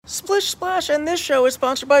Splish Splash, and this show is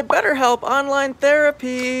sponsored by BetterHelp Online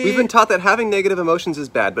Therapy. We've been taught that having negative emotions is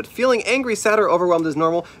bad, but feeling angry, sad, or overwhelmed is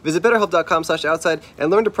normal. Visit BetterHelp.com/outside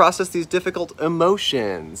and learn to process these difficult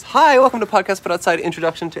emotions. Hi, welcome to Podcast But Outside,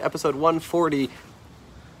 introduction to episode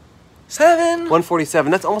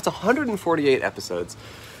 147. That's almost 148 episodes.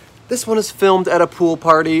 This one is filmed at a pool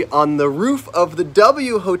party on the roof of the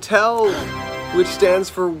W Hotel, which stands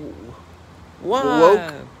for...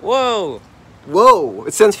 What? Whoa. Whoa.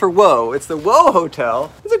 It stands for Whoa. It's the Whoa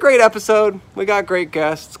Hotel. It's a great episode. We got great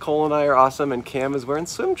guests. Cole and I are awesome, and Cam is wearing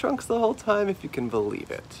swim trunks the whole time, if you can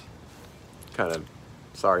believe it. Kind of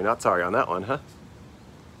sorry, not sorry on that one, huh?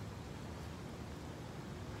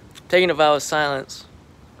 Taking a vow of silence.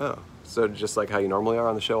 Oh, so just like how you normally are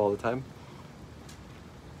on the show all the time?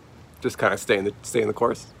 Just kind of stay in the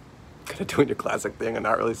course? Kind of doing your classic thing and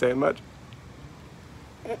not really saying much?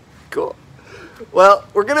 Cool. Well,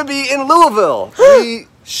 we're going to be in Louisville.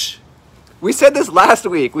 We said this last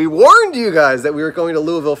week. We warned you guys that we were going to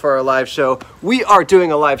Louisville for our live show. We are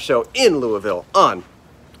doing a live show in Louisville on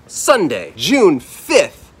Sunday, June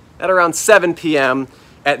 5th at around 7 p.m.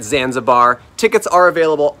 at Zanzibar. Tickets are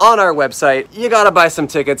available on our website. You gotta buy some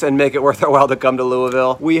tickets and make it worth our while to come to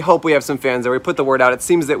Louisville. We hope we have some fans there. We put the word out. It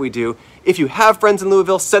seems that we do. If you have friends in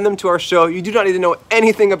Louisville, send them to our show. You do not need to know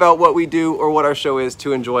anything about what we do or what our show is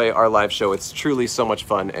to enjoy our live show. It's truly so much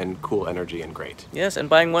fun and cool energy and great. Yes, and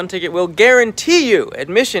buying one ticket will guarantee you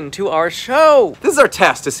admission to our show. This is our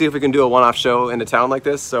test to see if we can do a one-off show in a town like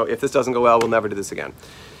this. So if this doesn't go well, we'll never do this again.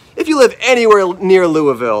 If you live anywhere near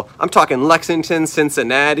Louisville, I'm talking Lexington,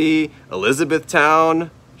 Cincinnati,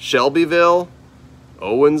 Elizabethtown, Shelbyville,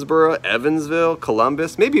 Owensboro, Evansville,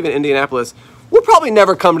 Columbus, maybe even Indianapolis, we'll probably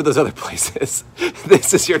never come to those other places.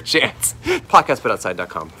 This is your chance.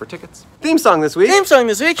 Podcastbutoutside.com for tickets. Theme song this week is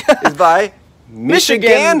by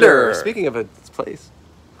Michigander. Speaking of a place.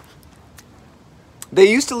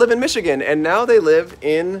 They used to live in Michigan, and now they live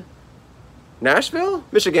in... Nashville?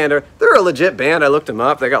 Michigander. They're a legit band. I looked them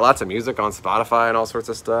up. They got lots of music on Spotify and all sorts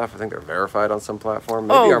of stuff. I think they're verified on some platform.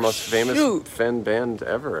 Maybe our most famous fan band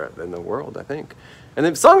ever in the world, I think. And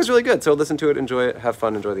the song is really good, so listen to it, enjoy it, have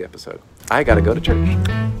fun, enjoy the episode. I gotta go to church.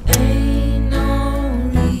 Ain't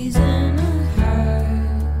no reason to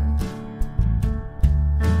hide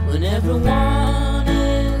when everyone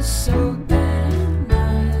is so bad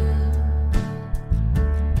night.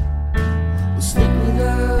 Well, stick with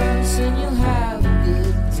us and you'll have a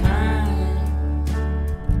good time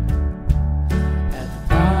at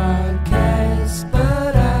the podcast,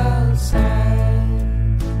 but outside.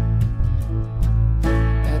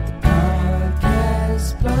 At the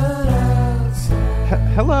podcast, but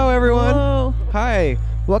outside. Hello, everyone. Hello. Hi.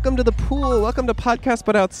 Welcome to the pool. Welcome to Podcast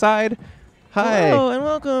But Outside. Hi. Hello, and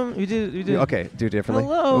welcome. You did. Okay, do it differently.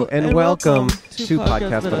 Hello, and welcome to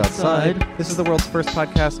Podcast But Outside. This is the world's first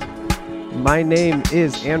podcast. My name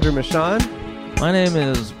is Andrew Michon. My name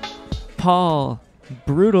is Paul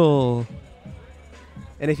Brutal.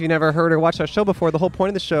 And if you never heard or watched our show before, the whole point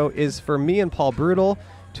of the show is for me and Paul Brutal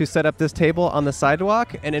to set up this table on the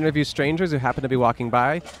sidewalk and interview strangers who happen to be walking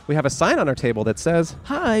by. We have a sign on our table that says,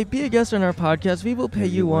 Hi, be a guest on our podcast. We will pay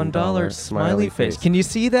you $1. Smiley face. Can you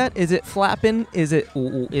see that? Is it flapping? Is it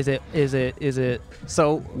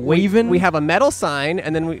so waving? We have a metal sign,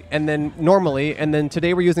 and then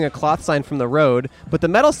today we're using a cloth sign from the road. But the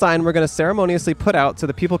metal sign we're going to ceremoniously put out so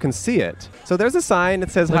that people can see it. So there's a sign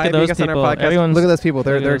that says, Hi, be a guest on our podcast. Look at those people.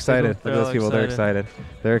 They're excited. Look at those people. They're excited.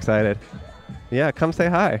 They're excited. Yeah, come say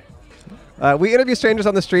hi. We interview strangers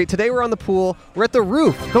on the street. Today we're on the pool. We're at the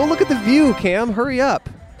roof. Go look at the view, Cam. Hurry up.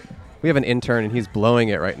 We have an intern, and he's blowing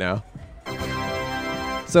it right now.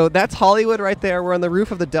 So that's Hollywood right there. We're on the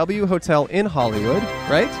roof of the W Hotel in Hollywood,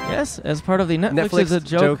 right? Yes, as part of the Netflix is a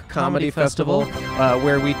Joke Comedy Festival,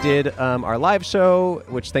 where we did our live show,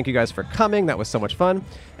 which thank you guys for coming. That was so much fun.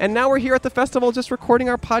 And now we're here at the festival just recording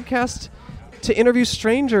our podcast to interview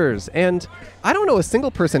strangers. And I don't know a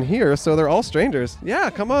single person here, so they're all strangers.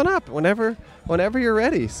 Yeah, come on up whenever you're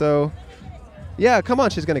ready. So, yeah, come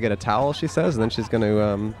on. She's going to get a towel, she says, and then she's going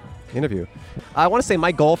to interview. I want to say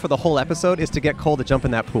my goal for the whole episode is to get Cole to jump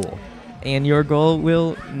in that pool. And your goal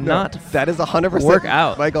will not that is 100% work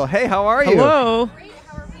out. My goal. Hey, how are you? Hello.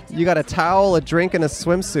 You got a towel, a drink, and a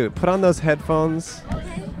swimsuit. Put on those headphones.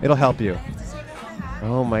 It'll help you.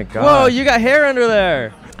 Oh, my God. Whoa, you got hair under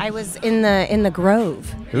there. I was in the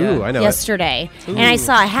Grove I know yesterday, and I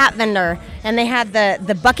saw a hat vendor, and they had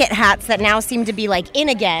the bucket hats that now seem to be like in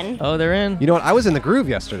again. Oh, they're in. You know what? I was in the Groove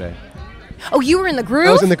yesterday. Oh, you were in the Groove?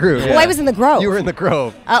 I was in the Groove. Oh, I was in the Grove. You were in the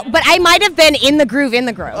Grove. But I might have been in the Groove in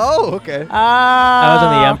the Grove. Oh, okay. I was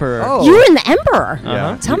in the Emperor. Oh. You were in the Emperor?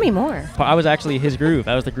 Yeah. Tell me more. I was actually his groove.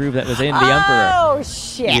 I was the groove that was in the Emperor. Oh,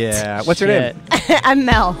 shit. Yeah. What's your name? I'm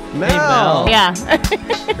Mel. Mel. Yeah.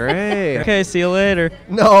 Great. Okay, see you later.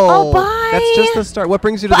 No. Oh, bye. That's just the start. What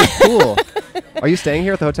brings you to this pool? Are you staying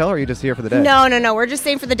here at the hotel, or are you just here for the day? No. We're just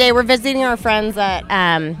staying for the day. We're visiting our friends that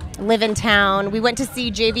live in town. We went to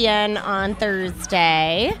see JVN on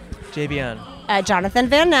Thursday. JVN. Jonathan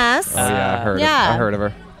Van Ness. Oh, yeah, I heard. Yeah. I heard of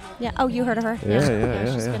her. Yeah. Oh, you heard of her? Yeah,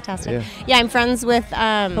 She's yeah. fantastic. Yeah. Yeah, I'm friends with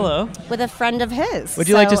Hello. with a friend of his. Would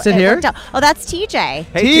you like to So sit it here? worked out. Oh, that's TJ. Hey,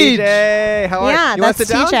 Teej. TJ. How are you? Yeah, You want that's to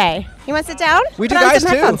sit down? TJ. You want to sit down? We do Put on guys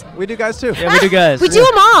some too. headphones. We do guys too. Yeah, we do guys. We do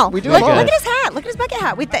them all. We do look, them all. Look at his hat. Look at his bucket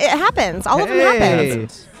hat. It happens. All of them Hey.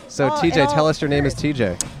 happens. So Oh, TJ, it all- tell us your name is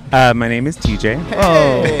TJ. My name is TJ.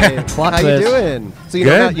 Hey. Plot How you twist. doing? So you Good.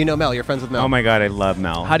 know Mel. You know Mel. You're friends with Mel. Oh my God, I love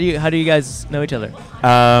Mel. How do you guys know each other?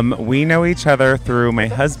 We know each other through my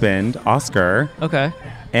husband, Oscar, Okay.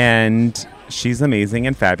 and she's amazing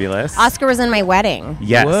and fabulous. Oscar was in my wedding.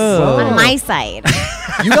 Yes. Whoa. On my side.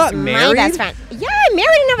 You got My married? best friend. Yeah, I'm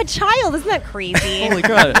married and have a child. Isn't that crazy? Holy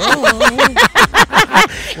crap.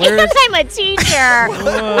 And I'm a teacher.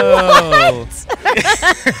 Whoa.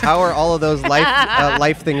 How are all of those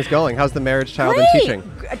life things going? How's the marriage, child, and Great.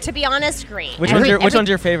 teaching? To be honest, great. Which one's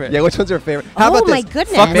your favorite? Yeah, which one's your favorite? How Oh about my this?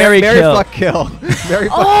 goodness. Fuck, marry, Marry, kill. fuck, kill. Marry,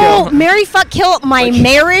 fuck, Oh, kill. marry, fuck, kill my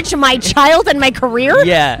marriage, my child, and my career?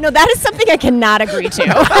 Yeah. No, that is something I cannot agree to.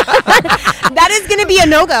 That is going to be a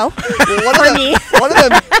no-go for me. One of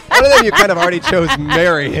them you kind of already chose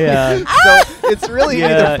marry. Yeah. So it's really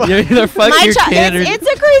Yeah. either fuck. You're either fuck My your kid or it's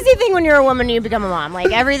a crazy thing when you're a woman and you become a mom.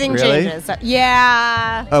 Like, everything Really? changes. So,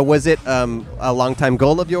 yeah. Was it a long time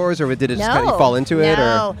goal of yours, or did it just kind of fall into it?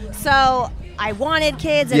 No. So I wanted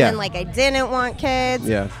kids, and Yeah. then like I didn't want kids.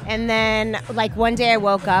 Yeah. And then like one day I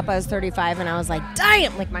woke up, I was 35, and I was like,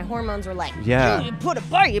 damn, like my hormones were like, Yeah. you put a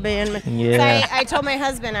baby in me. Yeah. So I told my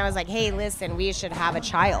husband, I was like, hey, listen, we should have a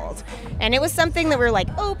child. And it was something that we were like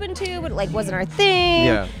open to, but like wasn't our thing.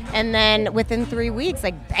 Yeah. And then within 3 weeks,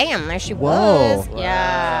 like, bam, there she Whoa. was.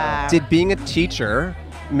 Yeah. Did being a teacher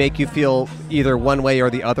make you feel either one way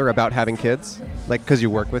or the other about having kids? Like, because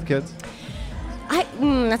you work with kids?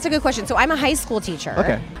 That's a good question. So I'm a high school teacher.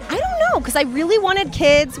 Okay. I don't know, because I really wanted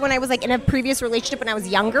kids when I was like in a previous relationship when I was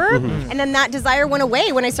younger, Mm-hmm. and then that desire went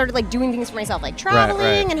away when I started like doing things for myself, like traveling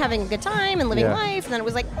right. and having a good time and living Yeah. life. And then it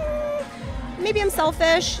was like, maybe I'm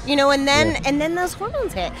selfish, you know. And then Yeah. and then those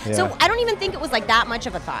hormones hit. So Yeah. I don't even think it was like that much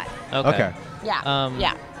of a thought. Okay. Yeah.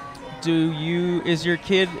 Yeah. Is your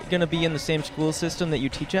kid gonna be in the same school system that you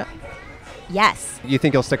teach at? Yes. You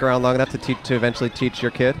think you'll stick around long enough to eventually teach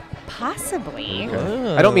your kid? Possibly.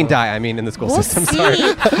 Oh. I don't mean die. I mean in the school We'll system. see. Sorry.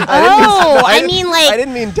 I mean like. I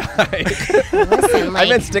didn't mean die. Listen, I like,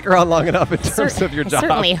 meant stick around long enough in terms of your I job.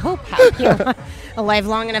 certainly hope I'm alive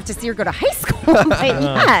long enough to see her go to high school. But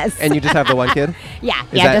yes. And you just have the one kid? yeah,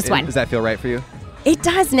 Is just one. Does that feel right for you? It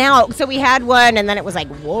does now. So we had one, and then it was like,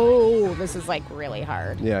 whoa, this is like really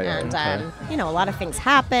hard. Yeah, yeah, And okay. you know, a lot of things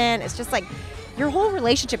happen. It's just like your whole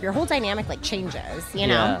relationship, your whole dynamic like changes. You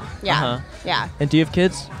know? Yeah. Uh-huh. Yeah. And do you have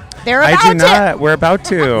kids? They're I about do to. not. We're about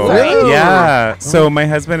to. Really? Yeah. So my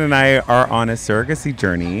husband and I are on a surrogacy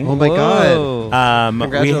journey. Oh my Whoa. God. We-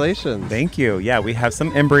 Congratulations. Thank you. Yeah, we have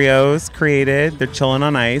some embryos created. They're chilling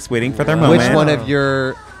on ice, waiting for their moment. Which one of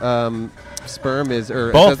your sperm is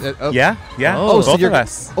or Both. oh. Yeah. Oh, Both so you're of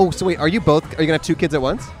us. Oh, so wait, are you gonna have two kids at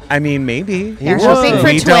once? I mean, maybe. They're Whoa. hoping for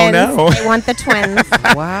We twins. don't know. They want the twins.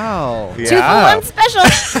 Wow. Yeah. 2 for 1 special.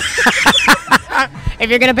 If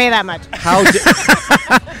you're gonna pay that much.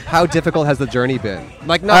 How difficult has the journey been?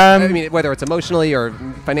 Like, not I mean, whether it's emotionally or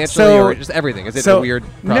financially or just everything. Is it a weird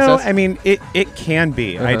process? No, I mean it can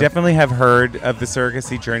be. I Uh-huh. definitely have heard of the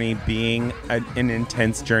surrogacy journey being an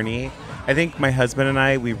intense journey. I think my husband and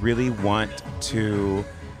I, we really want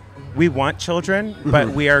children, but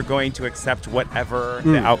we are going to accept whatever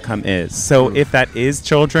the outcome is. So if that is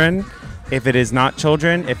children, if it is not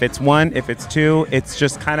children, if it's one, if it's two, it's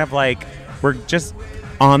just kind of like we're just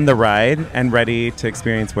on the ride and ready to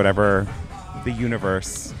experience whatever the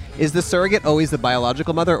universe. Is the surrogate always the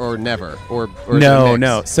biological mother or never? Or is it a No, mix?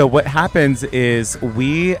 no. So what happens is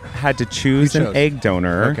we had to choose You an chose. egg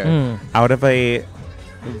donor Okay. out of a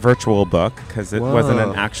virtual book because it wasn't an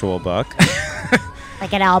Whoa. actual book.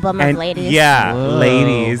 Like an album of And ladies. yeah, Whoa.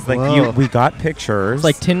 ladies. Like Whoa. we got pictures. It's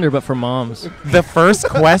like Tinder, but for moms. the first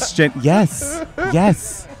question. Yes.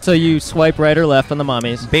 So you swipe right or left on the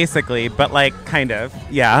mommies. Basically, but like kind of,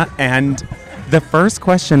 yeah. And the first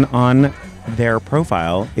question on their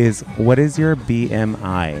profile is, what is your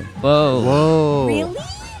BMI? Whoa. Whoa. Really?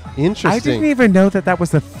 Interesting. I didn't even know that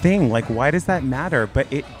was a thing. Like, why does that matter?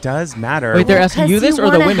 But it does matter. Wait, they're asking you this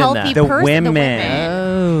or the women now? now? The women.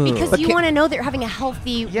 Oh. Because you want to know they're having a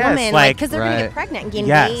healthy Yes, woman, like- because they're going to Right. get pregnant and gain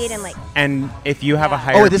Yes. weight and like. And if you have a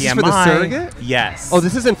higher this is BMI, for the surrogate? Yes. Oh,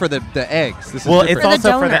 this isn't for the eggs. This is well, it's different.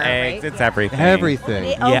 also for donor, the eggs. right? It's everything. everything.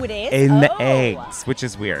 Yeah, it is? in the Oh. eggs, which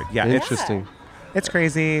is weird. Yeah, Interesting. It's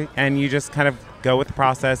crazy, and you just kind of go with the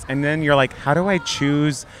process, and then you're like, how do I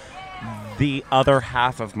choose the other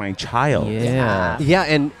half of my child? Yeah. Yeah,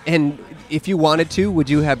 and if you wanted to, would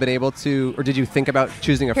you have been able to, or did you think about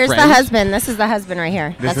choosing a Here's friend? the husband. This is the husband right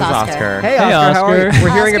here. This That's is Oscar. Hey, Hey, Oscar, how are you? Oscar.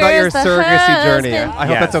 We're hearing about your Oscar's the surrogacy journey. husband. I hope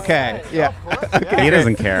Yes. that's okay. Yeah. He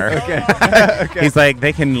doesn't care. Okay. He's like,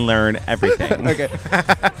 they can learn everything. Okay.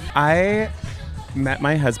 I met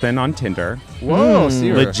my husband on Tinder. Whoa,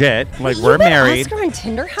 serious. Legit. Like, You we're met married. Oscar on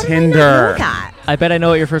Tinder? How did I Tinder. not know that? I bet I know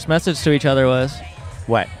what your first message to each other was.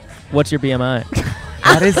 What? What's your BMI?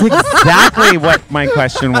 That is exactly what my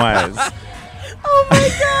question was. Oh my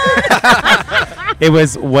god! It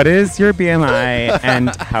was, what is your BMI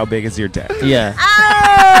and how big is your dick? Yeah.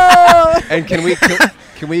 Oh! And can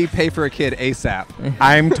we pay for a kid ASAP?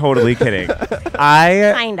 I'm totally kidding.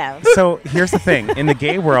 I Kind of. So here's the thing. In the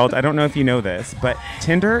gay world, I don't know if you know this, but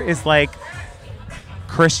Tinder is like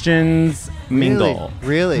Christians mingle.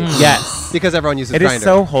 Really? Yes. Because everyone uses It Grindr. is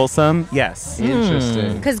so wholesome. Yes.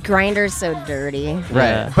 Interesting. Because Grindr's so dirty. Right.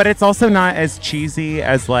 Yeah. But it's also not as cheesy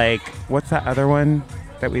as like, what's that other one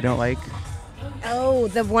that we don't like? Oh,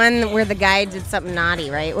 the one where the guy did something naughty,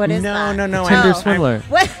 right? What is that? No. Tinder Oh. swindler.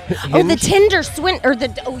 What? Oh, the Tinder or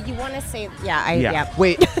the. Oh, you want to say? Yeah, Yeah.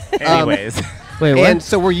 Wait. Anyways. Wait, what? And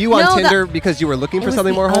so were you on No, the- Tinder because you were looking It for was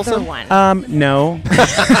something the more other wholesome? one. No.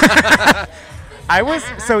 I was,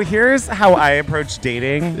 so here's how I approach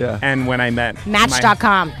dating. Yeah. And when I met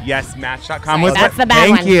Match.com. Yes, Match.com Sorry, was that's what- the bad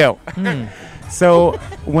Thank one. you. So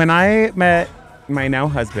when I met my now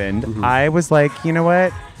husband, I was like, you know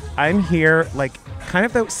what? I'm here, like, kind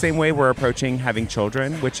of the same way we're approaching having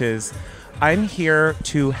children, which is I'm here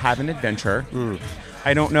to have an adventure.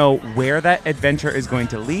 I don't know where that adventure is going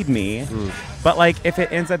to lead me, but like if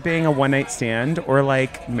it ends up being a one-night stand or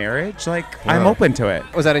like marriage, like I'm Wow. open to it.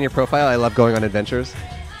 Was that in your profile? I love going on adventures.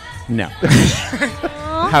 No.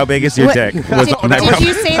 How big is your What- dick? Was on that Did profile.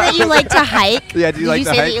 you say that you like to hike? Yeah, do you Did like you to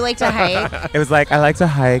say hike? that you like to hike? It was like I like to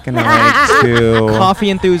hike and I like to. Coffee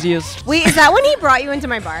enthusiast. Wait, is that when he brought you into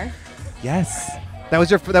my bar? Yes. That was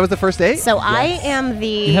the first date? So I am the.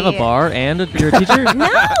 You have a bar and you're a teacher? No,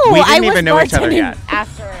 We I didn't was even know each other bartending yet.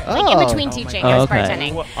 After, like Oh. in between teaching, I God. was Oh, okay.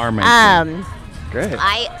 bartending. What are my teeth? Great.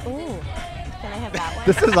 Can I have that one?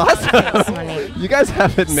 This is awesome. Monique. You guys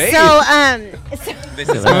have it made. So, This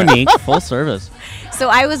is Monique. Full service. So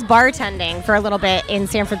I was bartending for a little bit in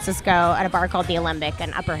San Francisco at a bar called the Alembic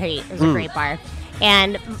in Upper Haight. It was a great bar.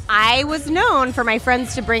 And I was known for my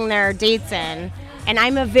friends to bring their dates in. And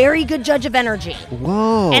I'm a very good judge of energy.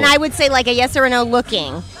 Whoa. And I would say like a yes or a no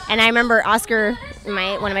looking. And I remember Oscar, one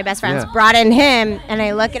of my best friends, Yeah. brought in him. And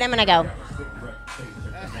I look at him and I go,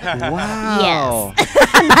 wow. yes.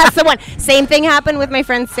 That's the one. Same thing happened with my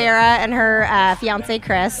friend Sarah and her fiance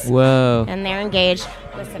Chris. Whoa. And they're engaged.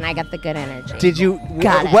 Listen, I got the good energy. Did you?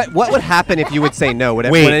 Got it. What would happen if you would say no? Would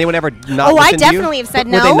Wait. anyone ever not? Oh, I listen to you? definitely have said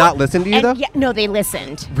Would no. they not listen to you And though? yeah, no, they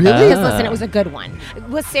listened. Really? Because Ah. listen, it was a good one.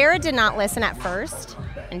 Well, Sarah did not listen at first,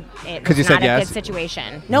 and it 'Cause was you not said a yes? good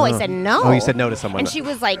situation. No, I said no. Oh, you said no to someone. And she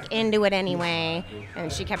was like into it anyway,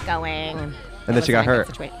 and she kept going. And then she got hurt.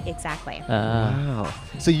 Exactly. Wow.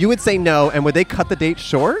 So you would say no, and would they cut the date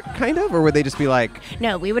short, kind of, or would they just be like,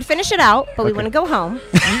 No, we would finish it out, but we wouldn't go home.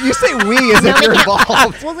 you say we as No, if you're we can't.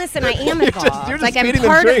 involved? Well, listen, I am You're just- involved. you're just Like I'm feeding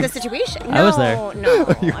them part of the drinks. situation. I was there.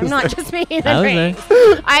 No, I'm not just making the I was there.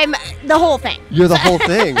 drinks. I'm the whole thing. You're the whole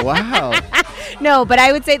thing. Wow. No, but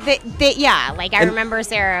I would say that yeah, like I And- remember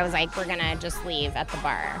Sarah was like, we're gonna just leave at the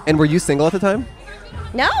bar. And were you single at the time?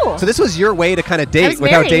 No. So this was your way to kind of I date was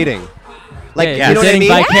without married. dating. Like, Yeah, you know what I dating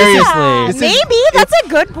mean? vicariously. Yeah, This is- maybe that's a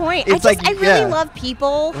good point. it's I like- really yeah. love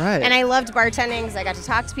people, Right. and I loved bartending because I got to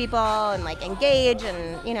talk to people and like engage,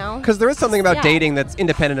 and you know. Because there is something about Yeah. dating that's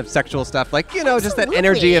independent of sexual stuff, like just that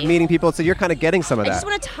energy of Absolutely. meeting people. So you're kind of getting some of I that. just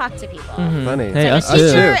want to talk to people. Funny. Hey, I'm a us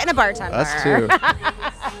teacher too. and a bartender. Us too.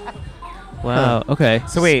 Wow. Okay.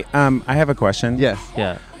 So wait, I have a question. Yes.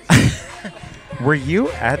 Yeah. Were you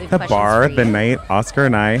at have the questions bar for the you. night Oscar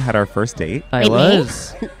and I had our first date? I Wait, me?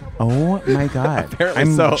 was. Oh my god. Apparently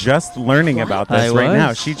I'm so. just learning about this I right now.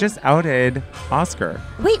 was. She just outed Oscar.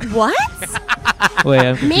 Wait, what? Wait,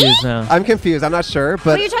 I'm Me? confused now. I'm confused. I'm not sure, Were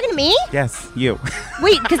but you talking to me? Yes, you.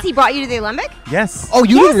 Wait, because he brought you to the Olympic? Yes. oh,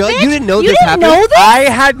 you Yes, didn't realize? bitch. You didn't know You this didn't happened? know this? I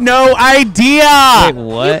had no idea. Wait, You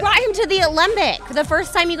what? brought him to the Olympic the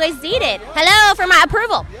first time you guys dated. Hello for my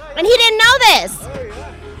approval. And he didn't know this.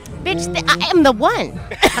 Bitch, I am the one.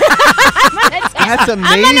 That's I'm going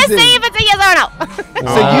to amazing. say if it's a yes or no.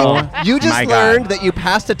 Wow. So you just My God. learned that you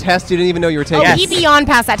passed a test you didn't even know you were taking. Oh, he beyond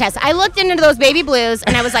passed that test. I looked into those baby blues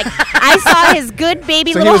and I was like, I saw his good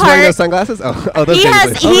baby So he little was wearing heart. those sunglasses? Oh, those He baby has.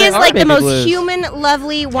 blues. Oh, He they is are like the baby most blues. human,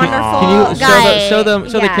 lovely, wonderful Can you guy. show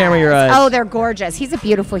the camera your eyes? Oh, they're gorgeous. He's a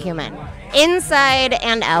beautiful human, inside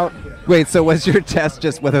and out. Wait, so was your test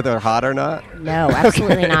just whether they're hot or not? No,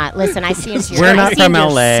 absolutely not. Listen, I see into your. We're I not see from into your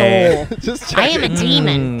LA. soul. Just I am a checking.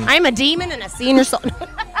 demon. I'm a demon and I see in your soul.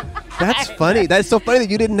 That's funny. That's so funny that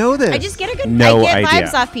you didn't know this. I just get a good. No I get idea.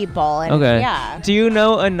 vibes off people. And Okay. Yeah. Do you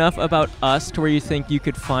know enough about us to where you think you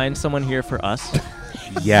could find someone here for us?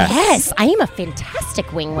 Yes. Yes, I am a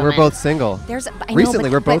fantastic wing woman. We're both single. There's I know, Recently,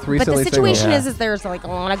 but, we're both but, recently But the situation single. is there's like a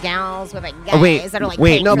lot of gals with like guys Oh, wait, that are like wait,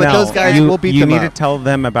 paying No, but for those it. guys you, will beat you them need up. to tell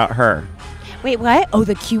them about her. Wait, what? Oh,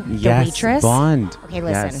 the cute Yes, waitress. blonde. Okay,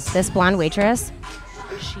 listen. Yes. This blonde waitress,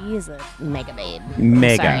 she is a mega babe.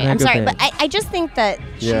 Mega. I'm Mega sorry, babe. but I just think that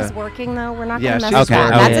Yeah. she's working though. We're not Yeah, gonna she's mess with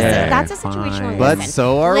working. that. Okay, That's a situation. fine. But Listen.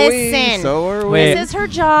 so are Listen. we. So are we. Wait. This is her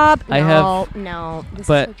job. I No, have- no. This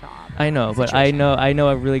but is her job. I know, but I know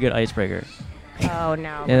a really good icebreaker. Oh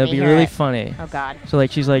no. And it'll be really funny. Oh God. So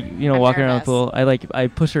like she's like, you know, I'm walking around the nervous. pool. I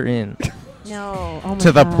push her in. No. Oh my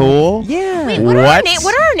To the God. pool? Yeah. Wait, what are What?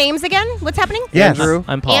 what are our names again? What's happening? Yes. Andrew.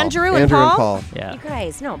 I'm Paul. Andrew and Andrew Paul. and Paul. Yeah. You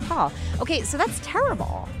guys, no, Paul. Okay, so that's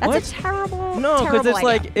terrible. That's What? a terrible. No, because terrible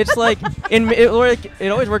it's idea. like it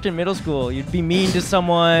always worked in middle school. You'd be mean to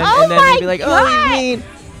someone, Oh and then my you'd be like, "Oh, God. you mean."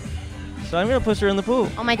 So I'm gonna push her in the pool.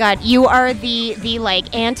 Oh my God, you are the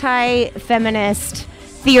like anti-feminist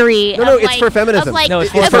theory. No, no, of it's like, for feminism. Of like, No,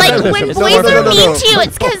 it's for of like feminism. when No, boys no, no, are no, mean no. to you,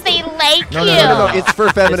 it's because they like No, you. no, No, it's for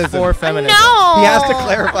feminism. It's for feminism. No. He has to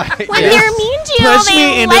clarify. When Yeah. they're mean to you, Push they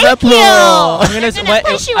me into like the pool. you. I'm gonna, They're gonna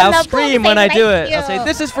push you in I'll the pool scream because when they I do like it. I'll say, you.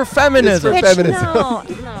 "This is for feminism." It's Bitch, feminism.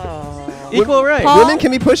 No. Equal rights. Paul- Women can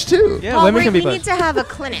be pushed too. Yeah, Paul, women can be we need pushed. to have a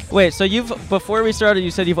clinic. Wait, so before we started,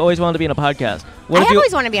 you said you've always wanted to be in a podcast. I have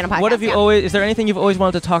always wanted to be on a podcast. What have you yeah. always? Is there anything you've always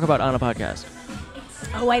wanted to talk about on a podcast?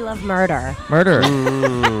 Oh, I love murder. Murder.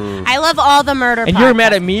 I love all the murder. And you were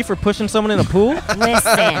mad podcasts. at me for pushing someone in a pool?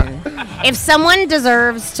 Listen, if someone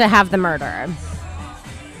deserves to have the murder,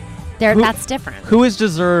 that's different. Who has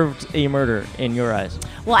deserved a murder in your eyes?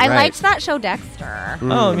 Well, I Right. liked that show Dexter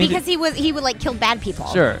Oh, me because he would like kill bad people.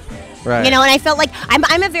 Sure. Right. You know, and I felt like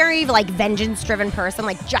I'm a very like vengeance-driven person,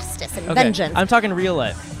 like justice and Okay. vengeance. I'm talking real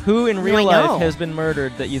life. Who in real I know. life has been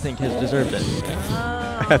murdered that you think has deserved it?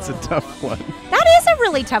 That's a tough one. That is a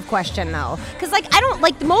really tough question, though, because like I don't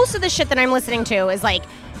like most of the shit that I'm listening to is like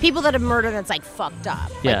people that have murdered that's like fucked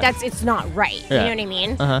up. Yeah. Like it's not right. Yeah. You know what I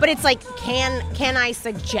mean? Uh-huh. But it's like, can I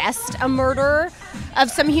suggest a murder of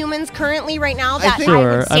some humans currently right now that think- I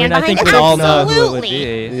Sure. would stand I behind? think we all know who it would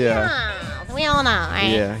Absolutely. be. Yeah. We all know, right?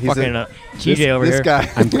 Yeah. He's Fucking TJ this, over this here. guy.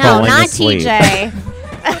 I'm No, falling not asleep. TJ.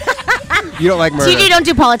 You don't like murder. TJ don't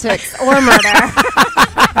do politics or murder.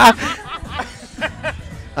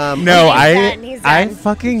 No, Okay, he's I done.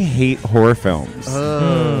 fucking hate horror films.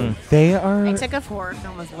 They are. I took a horror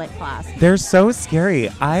film as lit class. They're so scary.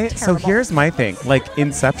 So Terrible. here's my thing. Like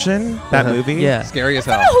Inception, that movie. Yeah. Scary as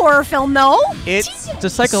Not hell. a horror film, though. It's It's a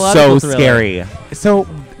psychological so thriller. scary. So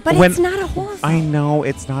But when it's not a horror film. I know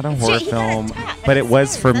it's not a horror He got a film, top but that it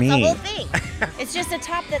was spins. for That's me. the whole thing. It's just a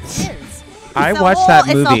top that spins. I It's the watched whole- that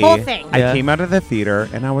it's the movie. whole thing. I Yeah. came out of the theater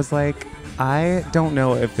and I was like, I don't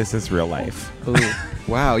know if this is real life. Ooh.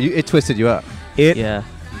 Wow. It twisted you up. It Yeah.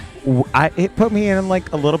 it put me in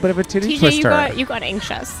like a little bit of a titty TJ, twister. you got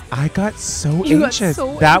anxious. I got so You got anxious.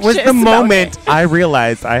 so that was the anxious about moment I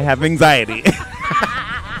realized I have anxiety.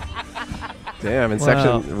 Damn. Inception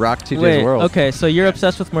Wow. rocked TJ's Wait. world. Okay, so you're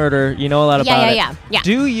obsessed with murder. You know a lot Yeah, about yeah, it. yeah.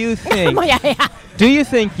 Do you think? yeah. Do you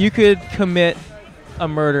think you could commit a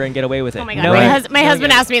murder and get away with it? Oh my god, Knowing- my husband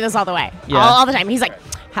knowing- asked me this all the way, Yeah. all the time. He's like,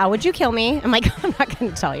 "How would you kill me?" I'm like, "I'm not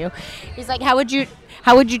going to tell you." He's like, "How would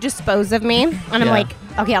you dispose of me?" And I'm Yeah. like,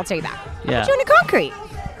 "Okay, I'll tell you that." Yeah. Put you in a concrete.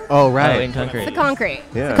 Oh, Oh, right. in concrete. It's the concrete.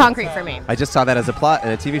 Yeah. It's the concrete for me. I just saw that as a plot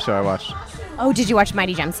in a TV show I watched. Oh, did you watch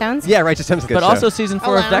Mighty Gemstones? Yeah, Righteous Gemstones. But also season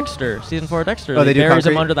 4 of Hello? Dexter. Season 4 of Dexter. Oh, they do buries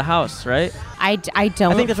him concrete? under the house, right? I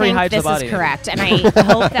don't think that's where he hides the this body. is correct, and I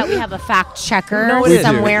hope that we have a fact checker No, we do.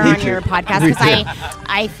 somewhere We on do. your podcast We because do.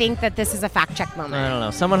 I think that this is a fact check moment. I don't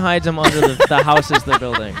know. Someone hides him under the houses they're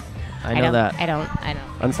building. I know don't, that. I don't.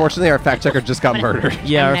 Unfortunately, our fact checker just got murdered.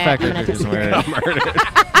 Yeah, our I'm fact gonna checker just disagree. murdered.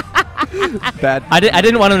 Bad. I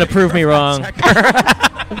didn't want him to prove me wrong.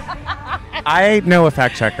 I know a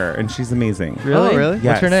fact checker, and she's amazing. Really? Oh, really?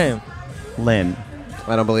 What's her Yes. name? Lynn.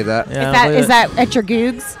 I don't believe that. Yeah, Is that at your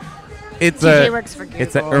Googs? It's TJ a works for Google.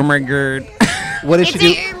 it's a Ermagerd, What did she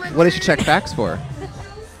do? It's What did she check facts for?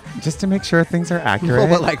 just to make sure things are accurate. Well,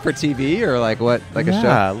 what, like for TV or like what? Like a show?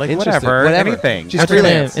 Yeah, like Interesting. whatever, anything. She's What's her name?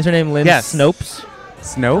 freelance. Is her name Lynn Yes. Snopes?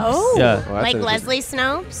 Snopes. Oh, Yeah. Well, that's like interesting. Leslie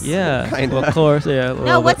Snopes? Yeah. Kinda. Well, of course. Yeah.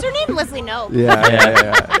 No, what's her name? Leslie Knope.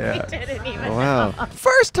 Yeah. I didn't even Wow. know.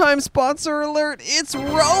 First time sponsor alert. It's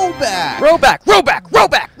Roback. Roback.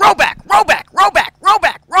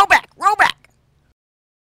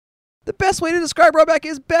 The best way to describe Roback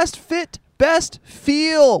is best fit, best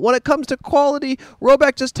feel. When it comes to quality,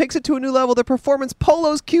 Roback just takes it to a new level. Their performance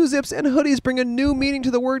polos, Q-zips, and hoodies bring a new meaning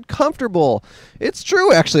to the word comfortable. It's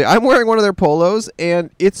true, actually. I'm wearing one of their polos, and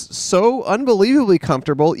it's so unbelievably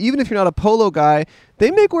comfortable. Even if you're not a polo guy, they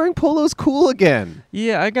make wearing polos cool again.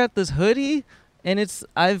 Yeah, I got this hoodie, and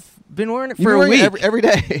I've been wearing it You're for a wearing week. it every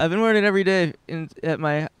day. I've been wearing it every day at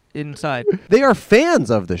my inside. They are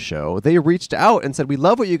fans of the show. They reached out and said, "We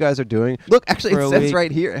love what you guys are doing." Look, actually, For it a says week.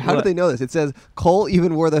 right here. How What? did they know this? It says, Cole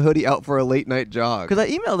even wore the hoodie out for a late night jog. Because I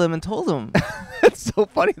emailed them and told them. It's so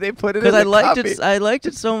funny they put it in Because I the liked copy. it. I liked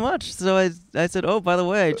it so much. So I said, "Oh, by the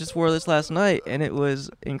way, I just wore this last night, and it was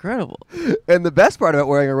incredible." And the best part about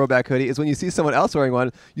wearing a Roback hoodie is when you see someone else wearing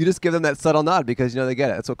one, you just give them that subtle nod because they get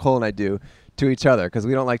it. That's what Cole and I do to each other because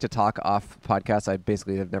we don't like to talk off podcasts. I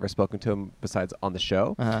basically have never spoken to him besides on the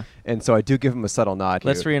show. Uh-huh. And so I do give him a subtle nod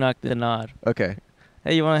Let's here. reenact the nod. Okay.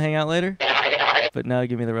 Hey, you want to hang out later? But now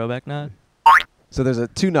give me the Roback nod. So there's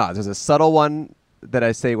two nods. There's a subtle one that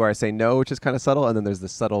I say where I say no, which is kind of subtle, and then there's the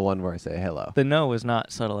subtle one where I say hello. The no was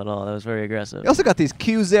not subtle at all. That was very aggressive. You also got these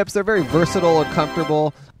Q-zips. They're very versatile and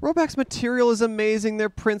comfortable. Roback's material is amazing. Their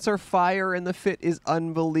prints are fire, and the fit is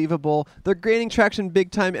unbelievable. They're gaining traction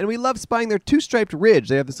big time, and we love spying their two-striped ridge.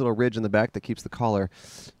 They have this little ridge in the back that keeps the collar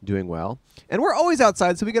doing well. And we're always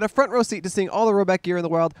outside, so we get a front row seat to seeing all the Roback gear in the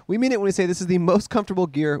wild. We mean it when we say this is the most comfortable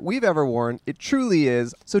gear we've ever worn. It truly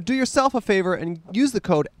is. So do yourself a favor and use the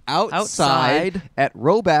code OUTSIDE at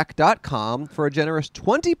Roback.com for a generous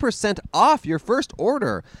 20% off your first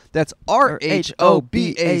order. That's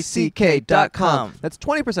RHOBACK.com. That's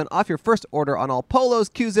 20% off your first order on all polos,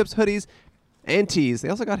 Q-zips, hoodies, and tees. They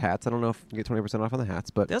also got hats. I don't know if you get 20% off on the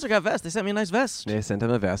hats, but They also got vests. They sent me a nice vest. they sent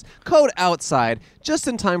him a vest. Code OUTSIDE, just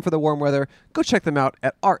in time for the warm weather. Go check them out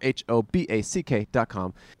at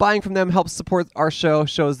RHOBACK.com. Buying from them helps support our show,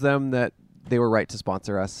 shows them that they were right to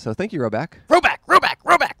sponsor us. So thank you, Roback.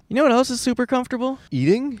 You know what else is super comfortable?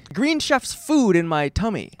 Eating? Green Chef's food in my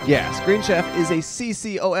tummy. Yes, Green Chef is a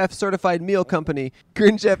CCOF certified meal company.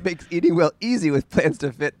 Green Chef makes eating well easy with plans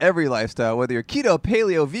to fit every lifestyle. Whether you're keto,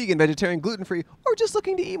 paleo, vegan, vegetarian, gluten-free, or just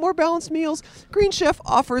looking to eat more balanced meals, Green Chef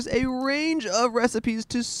offers a range of recipes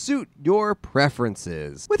to suit your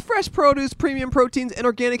preferences. With fresh produce, premium proteins, and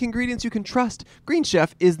organic ingredients you can trust, Green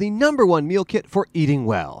Chef is the #1 meal kit for eating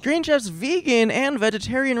well. Green Chef's vegan and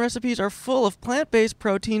vegetarian recipes are full of plant-based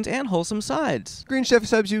proteins and wholesome sides. Green Chef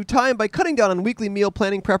saves you time by cutting down on weekly meal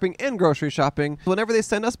planning, prepping, and grocery shopping. Whenever they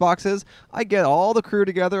send us boxes, I get all the crew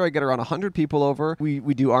together. I get around 100 people over. We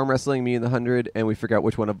do arm wrestling, me and the 100, and we figure out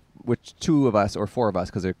which two of us or four of us,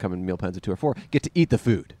 because they come in meal plans of 2 or 4, get to eat the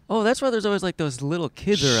food. Oh, that's why there's always like those little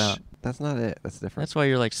kids around. That's not it. That's different. That's why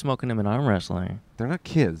you're like smoking them in arm wrestling. They're not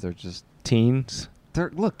kids. They're just Teens. they're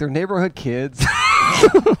neighborhood kids.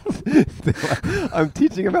 I'm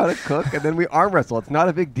teaching them how to cook, and then we arm wrestle. It's not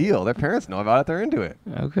a big deal. Their parents know about it. They're into it.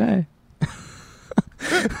 Okay.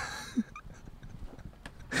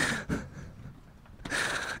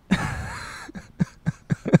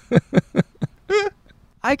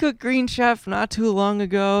 I cooked Green Chef not too long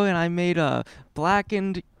ago, and I made a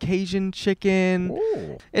blackened Cajun chicken.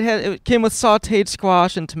 Ooh. It came with sautéed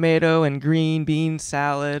squash and tomato and green bean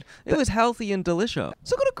salad. It was healthy and delicious.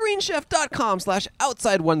 So go to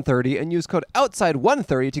greenchef.com/outside130 and use code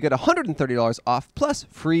outside130 to get $130 off plus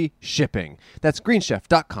free shipping. That's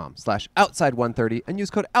greenchef.com/outside130 and use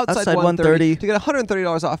code outside130 to get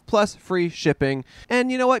 $130 off plus free shipping.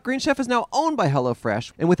 And you know what? Green Chef is now owned by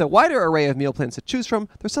HelloFresh, and with a wider array of meal plans to choose from,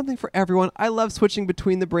 there's something for everyone. I love switching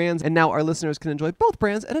between the brands, and now our listeners can enjoy both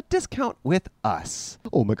brands at a discount with us.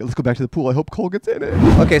 Oh my God, let's go back to the pool. I hope Cole gets in it.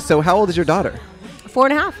 Okay, so how old is your daughter?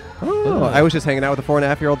 4.5. Oh, I was just hanging out with a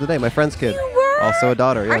 4.5-year-old today, my friend's kid. You were? Also a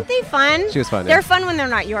daughter. Yeah. Aren't they fun? She was fun, They're yeah. fun when they're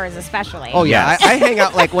not yours, especially. Oh yeah, Yes. I hang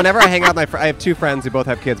out like whenever I hang out with I have two friends who both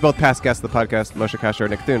have kids, both past guests of the podcast, Moshe Kasher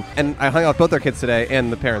and Nick Thune, and I hung out with both their kids today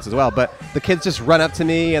and the parents as well. But the kids just run up to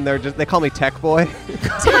me and they call me Tech Boy.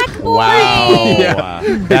 Tech boy. Wow. Yeah.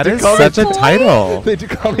 That They is call me such a Boy. title. They do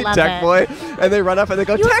call me Love Tech it. Boy, and they run up and they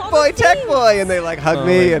go You have Tech all Boy, the Tech things. Boy, and they like hug Oh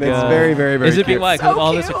me, my and it's God. very, very, very Is it cute. like So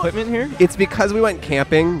all this cute. equipment here? It's because we went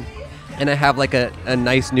camping, and I have like a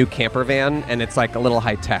nice new camper van, and it's like a little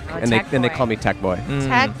high tech, Oh, and Tech they Boy. call me Tech Boy.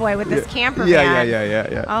 Tech boy with this camper Yeah, van.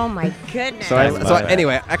 yeah. Oh my goodness. So, I love it.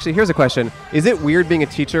 anyway, actually, here's a question: is it weird being a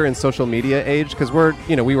teacher in social media age? Because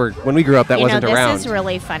we were when we grew up, that wasn't this around. is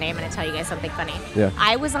really funny. I'm going to tell you guys something funny. Yeah.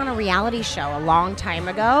 I was on a reality show a long time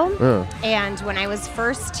ago, Oh. and when I was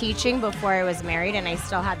first teaching before I was married, and I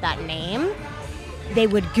still had that name, they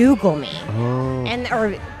would Google me,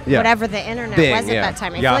 or Yeah. whatever the internet Bing, was at yeah. that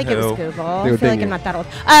time. I feel like it was Yahoo. Google. They I would feel like Bing I'm you. not that old.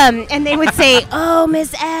 And they would say, "Oh,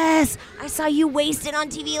 Miss S, I saw you wasted on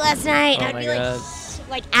TV last night." And Oh I'd my be God.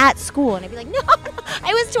 like at school, and I'd be like, "No,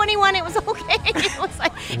 I was 21. It was okay. It was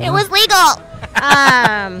like it was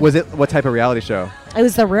legal." Was it what type of reality show? It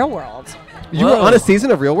was The Real World. You were Whoa. on a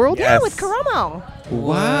season of Real World? Yeah, Yes. with Karomo.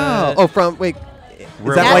 Wow. Oh, from wait. Is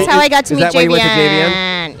That's That's why- how I got to is meet that why you went to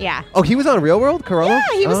JVN? JVN. Yeah. Oh, he was on Real World, Corolla?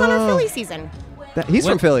 Yeah, he was on our Oh. Philly season. He's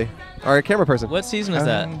from What- Philly. Our camera person. What season is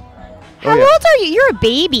that? How yeah. old are you? You're a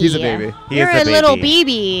baby. He's a baby. He You're is a a little baby.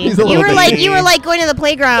 baby. He's a you little were like baby. you were like going to the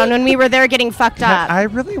playground when we were there getting fucked up. I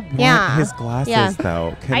really want Yeah. his glasses, Yeah.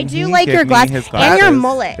 though. Can I do he like give your me glass his and your glasses?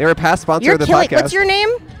 mullet. They were a past sponsor You're of the killing. podcast. What's your name?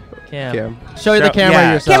 Cam. Show the So- camera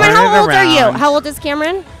yeah. yourself. Cameron, Turn it how old are you? around. How old is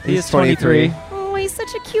Cameron? He is He's 23. 23. Oh, he's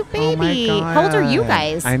such a cute Oh my baby. How old are you God.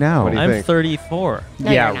 guys? I know. What do you I'm think? 34.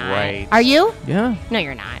 No, Yeah, you're not. right. Are you? Yeah. No,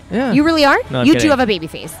 you're not. Yeah. You really are? No, I'm you kidding. do have a baby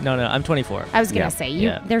face. No, I'm 24. I was gonna Yeah. say you.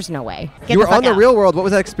 Yeah. There's no way. Get You were fuck on the out. Real World. What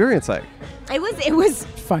was that experience like? It was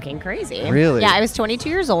fucking crazy. Really? Yeah, I was 22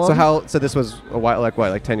 years old. So this was a while,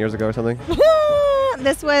 like 10 years ago or something?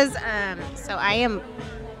 This was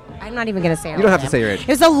I'm not even gonna say. You don't have to say your age. It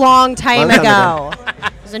was a long time Long time ago.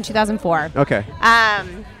 It was in 2004. Okay.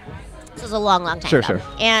 This was a long time Sure, ago. sure.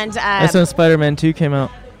 And That's when Spider-Man 2 came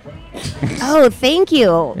out. oh, thank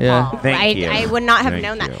you. Yeah. Paul. Thank you. I would not have Thank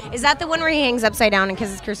known that. you. Is that the one where he hangs upside down and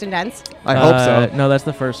kisses Kirsten Dunst? I hope so. No, that's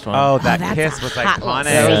the first one. Oh, that that's kiss a was hot little iconic.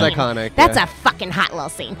 Yeah, it was Yeah. iconic. That's yeah. a fucking hot little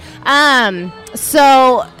scene.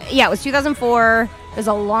 So yeah, it was 2004. It was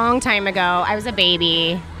a long time ago. I was a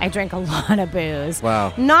baby. I drank a lot of booze.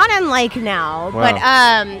 Wow. Not unlike now, Wow. but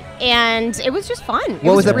and it was just fun.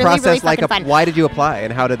 What was the really, process really like? fucking fun. Why did you apply,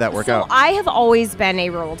 and how did that work So out? I have always been a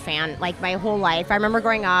Real World fan, like my whole life. I remember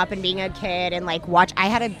growing up and being a kid and like watch. I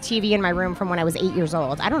had a TV in my room from when I was 8 years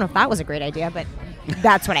old. I don't know if that was a great idea, but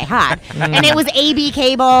that's what I had. And it was AB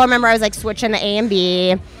cable. I remember I was like switching the A and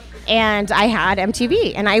B, and I had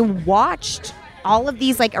MTV, and I watched all of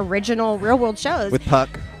these like original Real World shows. With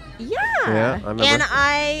Puck. Yeah. Yeah, I remember. And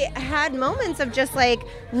I had moments of just like,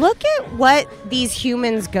 look at what these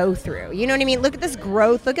humans go through. You know what I mean? Look at this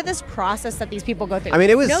growth. Look at this process that these people go through. I mean,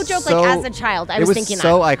 it was no joke. so- Like as a child, I was thinking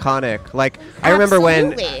so that. iconic. Like I remember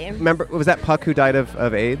when. Absolutely. Remember was that Puck who died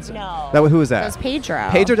of AIDS? No. Who was that? It was Pedro.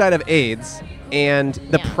 Pedro died of AIDS, and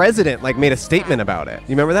the Yeah. president like made a statement about it. You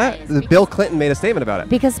remember that? Right. Bill Clinton made a statement about it.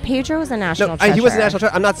 Because Pedro was a national No, treasure. he was a national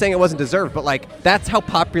treasure. I'm not saying it wasn't deserved, but like that's how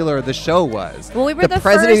popular the show was. Well, we were the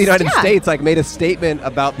president of the first- United yeah. States like made a statement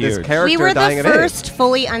about this Huge. character We were dying the of AIDS. first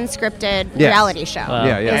fully unscripted Yes. reality show. Wow.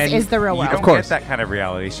 Yeah, yeah. Is the Real You World. don't Of course. get that kind of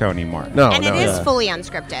reality show anymore. No, And no, it is no. fully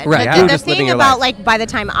unscripted. Right, But you're the just living thing your about life. like by the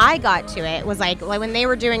time I got to it was like when they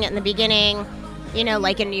were doing it in the beginning, you know,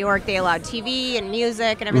 like in New York they allowed TV and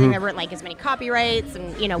music and everything. There weren't like as many copyrights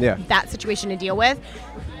and you know Yeah. that situation to deal with.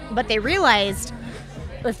 But they realized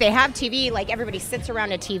if they have TV, like everybody sits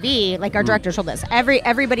around a TV, like our director told us,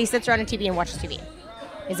 everybody sits around a TV and watches TV.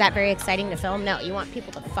 Is that very exciting to film? No, you want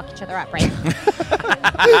people to fuck each other up, right?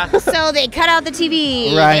 So they cut out the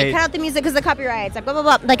TV, Right. they cut out the music because of the copyrights, blah, blah,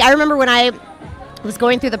 blah. Like, I remember when I was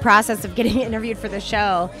going through the process of getting interviewed for the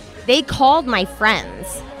show, they called my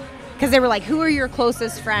friends because they were like, who are your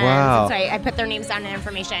closest friends? Wow. And so I put their names down and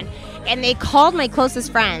information. And they called my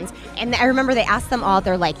closest friends. And I remember they asked them all,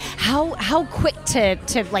 they're like, how quick to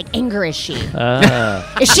like anger is she?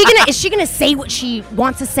 Is she gonna say what she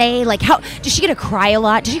wants to say? Like is she gonna cry a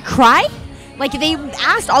lot? Did she cry? Like they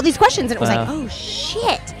asked all these questions and it was like, Wow. oh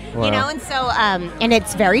shit. Wow. You know, and so and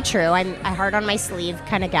it's very true. I'm a hard on my sleeve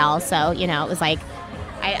kind of gal, so you know, it was like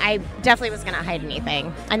I definitely was gonna hide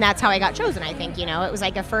anything. And that's how I got chosen, I think, you know. It was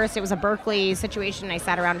like at first it was a Berkeley situation. I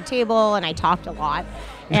sat around a table and I talked a lot.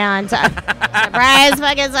 And surprise,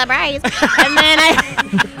 fucking surprise.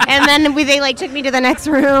 And then they like took me to the next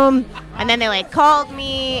room. And then they like called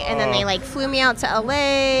me, and then they like flew me out to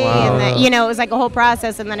LA, Wow. and then, you know, it was like a whole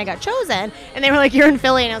process. And then I got chosen, and they were like, "You're in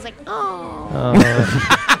Philly," and I was like, "Oh."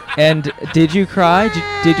 And did you cry?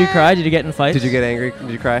 Did you cry? Did you get in fights? Did you get angry? Did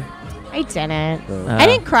you cry? I didn't. I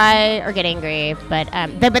didn't cry or get angry, but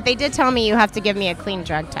they did tell me you have to give me a clean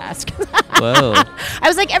drug test. Whoa. I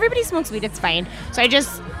was like, everybody smokes weed, it's fine. So I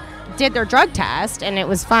just did their drug test, and it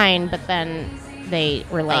was fine. But then they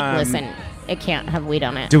were like, listen, it can't have weed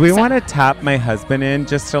on it. Do we So- want to tap my husband in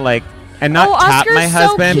just to like, and not Oh, tap Oscar's my so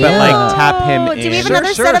husband, but like tap him cute. in? Do we have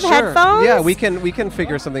another set of headphones? Yeah, we can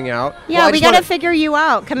figure something out. Yeah, Well, I we just gotta wanna- figure you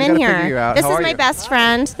out. Come We in gotta here. figure you out. This How is are my you? best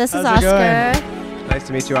friend. This is How's it Oscar. Nice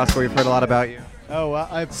to meet you, Oscar. We've heard a lot about you. Oh, well,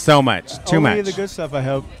 I've So much, too only much. the good stuff, I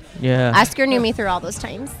hope. Yeah. Oscar knew me through all those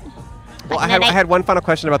times. Well, And I then had one final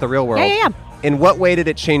question about the real world. Yeah. In what way did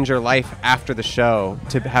it change your life after the show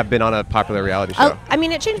to have been on a popular reality show? Oh, I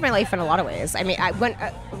mean, it changed my life in a lot of ways. I mean, I went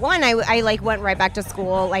I like went right back to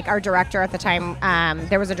school. Like our director at the time,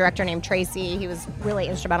 there was a director named Tracy. He was really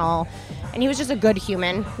instrumental, and he was just a good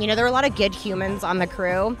human. You know, there were a lot of good humans on the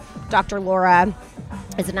crew. Dr. Laura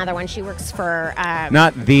is another one. She works for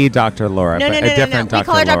Not the Dr. Laura, no, but no, a no, different no. We Dr.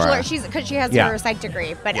 call her Laura. Dr. Laura. She's because she has Yeah. her psych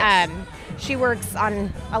degree, but she works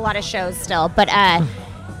on a lot of shows still. But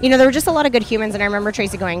you know, there were just a lot of good humans, and I remember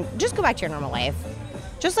Tracy going, "Just go back to your normal life.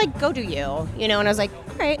 Just like go do you know." And I was like,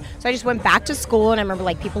 "All right." So I just went back to school, and I remember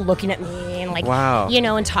like people looking at me and like, Wow. you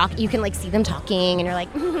know, and talk. You can like see them talking, and you're like,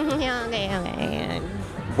 "Yeah, okay." And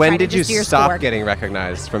When try to did you just do your stop schoolwork. getting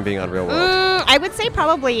recognized from being on Real World? I would say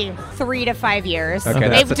probably 3 to 5 years. Okay, They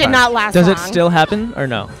that's the did time. not last Does long. it still happen or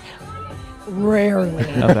no? Rarely.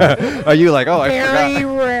 Are you like, oh, I Very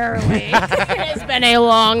forgot? rarely. It's been a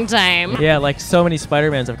long time. Yeah, like so many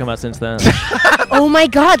Spider-Mans have come out since then. Oh my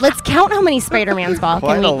God! Let's count how many Spider-Mans, Paul.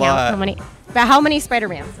 Quite Can we a count lot. how many? But how many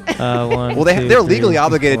Spider-Mans? One, Well, two, they're three, legally four.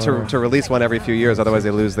 obligated to release one every few years, otherwise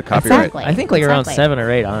they lose the copyright. Exactly. I think like around Exactly. 7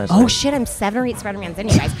 or 8, honestly. Oh shit! I'm 7 or 8 Spider-Mans in,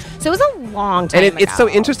 you guys. So it was a long time And it's so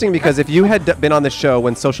ago. interesting because if you had been on the show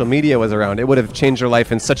when social media was around, it would have changed your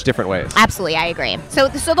life in such different ways. Absolutely, I agree. So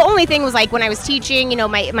the only thing was like when I was teaching, you know,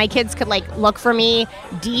 my kids could like look for me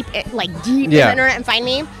deep in the internet and find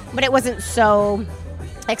me, but it wasn't so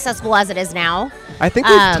accessible as it is now. I think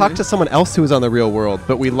we've talked to someone else who was on the Real World,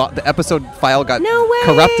 but the episode file got No way.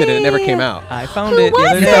 corrupted and it never came out. I found Who it the was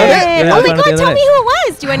other it? day. Yeah, I Oh my found it God! the other Tell day. me who it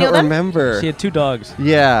was. Do I know don't them? remember. She had 2 dogs.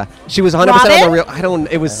 Yeah, she was 100% on the Robin? Real. I don't.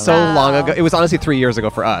 It was so long ago. It was honestly 3 years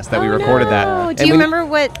ago for us that we Oh, recorded no. that. Do And you we- remember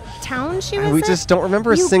what town she was We in? just don't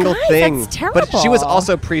remember a You single guys, thing. that's But she was terrible.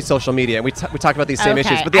 also pre-social media, and we talked about these same Okay.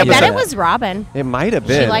 issues. But the I episode, bet it was Robin. It might have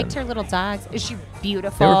been. She liked her little dogs. Is she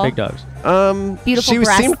beautiful? They were big dogs. Beautiful She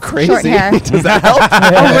breasts, seemed crazy. short hair. Does that help?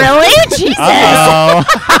 Oh really? Jesus! Oh,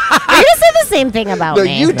 You just said the same thing about No,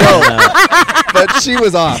 me. you don't. But she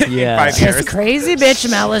was off. Yeah. 5 years. This crazy bitch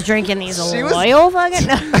Mel was drinking these She was- loyal fucking.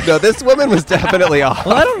 No. No, this woman was definitely off.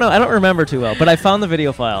 Well, I don't know. I don't remember too well, but I found the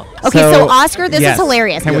video file. Okay, so Oscar, this yes. is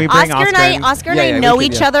hilarious. Can we bring Oscar and Oscar in? Oscar and Yeah, I yeah, we know could,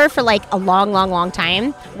 each yeah. other for like a long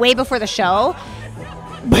time, way before the show.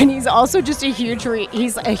 But he's also just a huge.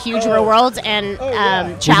 He's a huge Real World and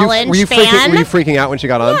challenge were you fan. Were you freaking out when she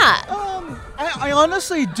got on? Yeah. I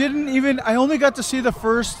honestly didn't even. I only got to see the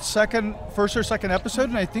first or second episode,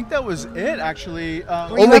 and I think that was it. Actually, you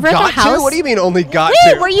Only ever at the got to? house? What do you mean only got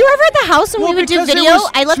Wait, to? were you ever at the house when we would do because it video?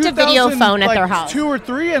 was I left a video 2000, phone at like, their house. 2 or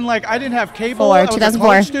 3, and like I didn't have cable. 4, I was a 2004.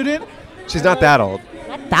 college student. She's not that old.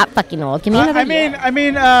 Not that fucking old. Give me another.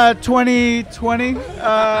 year. 2020.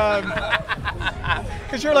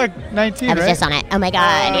 Because you're like 19, I was right? just on it. Oh my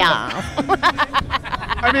god, yeah.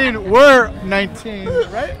 I mean, we're 19,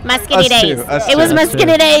 right? Muscany Us too, days. us It was too.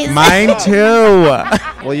 Muscany days. Mine too.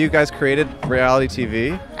 Well, you guys created reality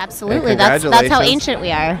TV. Absolutely. And That's how congratulations. ancient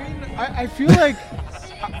we are. I feel like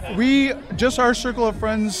we, just our circle of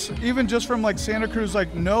friends, even just from like Santa Cruz,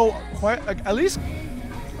 like know quite, like at least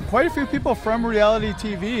quite a few people from reality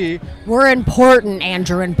TV. We're important,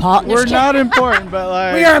 Andrew and Paul. We're not important, but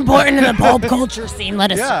like We are important in the pop culture scene.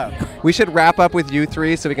 Let us. Yeah. We should wrap up with you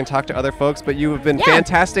three so we can talk to other folks. But you have been Yeah.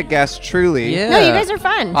 fantastic guests, truly. Yeah. No, you guys are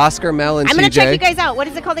fun. Oscar, Mel, and I'm gonna TJ. check you guys out. What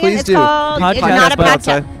is it called again? Please It's do. called Podcast It's Not a by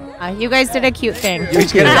Podcast. Outside. You guys did a cute thing. You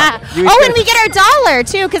each get a- you each Oh, get and a- we get our $1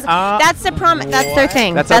 too, because that's the promise. That's their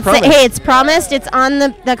thing. That's our the, promise. hey, it's promised. It's on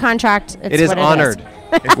the contract. It's It is what honored.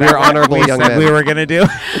 We are honorable We young said men. we were gonna do.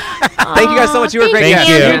 Thank you guys so much. You were great Thank guests.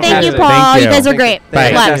 you. Thank you, Fantastic. Paul. Thank You you. guys are great. Bye.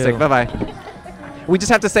 Good luck. Fantastic. Bye bye. We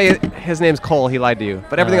just have to say his name's Cole. He lied to you,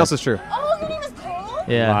 but everything else is true. Oh, your name is Cole?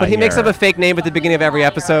 Yeah. But he makes up a fake name at the beginning of every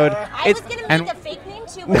episode. I was gonna and- make a fake name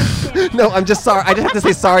too. No, I'm just sorry. I just have to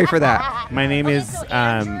say sorry for that. My name is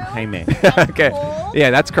Jaime. Okay. Yeah,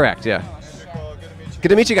 that's correct. Yeah. Good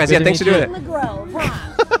to meet you guys. Good Yeah, to thanks for meet doing you. The Grove.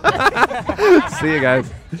 it. See you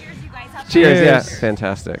guys. Cheers. Yeah,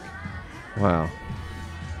 fantastic. Wow.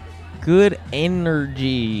 Good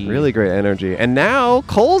energy. Really great energy. And now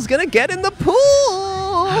Cole's going to get in the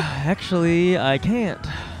pool. Actually, I can't.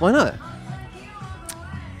 Why not?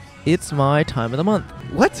 It's my time of the month.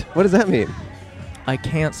 What? What does that mean? I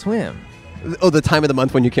can't swim. Oh, the time of the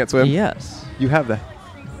month when you can't swim? Yes. You have that.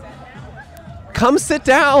 Come sit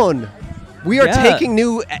down. We are Yeah. taking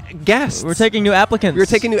new guests. We're taking new applicants. We're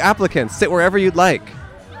taking new applicants. Sit wherever you'd like.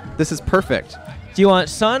 This is perfect. Do you want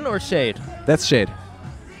sun or shade? That's shade.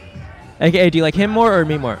 AKA, do you like him more or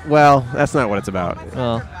me more? Well, that's not what it's about.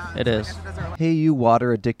 Well, it is. Hey, you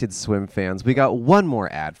water-addicted swim fans. We got one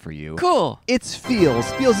more ad for you. Cool. It's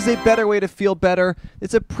Feels. Feels is a better way to feel better.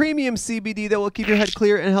 It's a premium CBD that will keep your head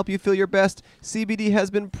clear and help you feel your best. CBD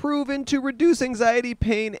has been proven to reduce anxiety,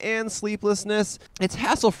 pain, and sleeplessness. It's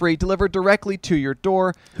hassle-free, delivered directly to your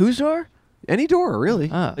door. Whose door? Any door,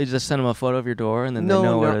 really. Oh, you just send them a photo of your door and then they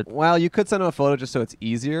know where to... Well, you could send them a photo just so it's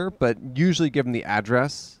easier, but usually give them the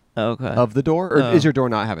address Okay. of the door. Or does your door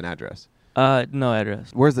not have an address? No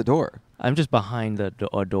address. Where's the door? I'm just behind the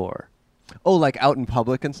a door. Oh, like out in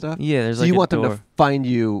public and stuff? Yeah, there's so like you a want them door. to find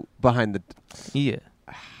you behind the... Yeah.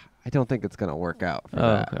 I don't think it's going to work out for Oh,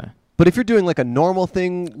 that. okay. But if you're doing like a normal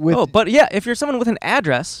thing with... Oh, but yeah, if you're someone with an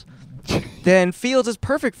address, then Fields is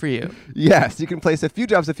perfect for you. Yes, you can place a few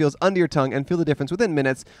drops of Feels under your tongue and feel the difference within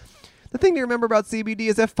minutes. The thing to remember about CBD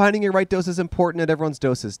is that finding your right dose is important and everyone's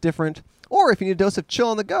dose is different. Or if you need a dose of chill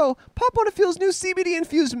on the go, pop one of Feels' new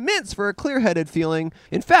CBD-infused mints for a clear-headed feeling.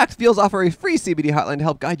 In fact, Feels offer a free CBD hotline to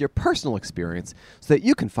help guide your personal experience so that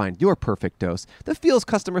you can find your perfect dose. The Feels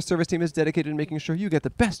customer service team is dedicated to making sure you get the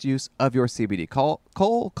best use of your CBD. Cole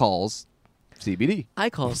calls CBD. I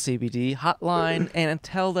call CBD hotline and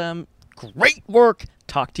tell them, great work.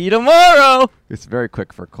 Talk to you tomorrow. It's very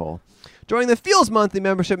quick for Cole. Joining the Feels monthly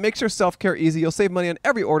membership makes your self-care easy. You'll save money on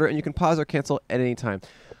every order, and you can pause or cancel at any time.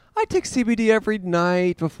 I take CBD every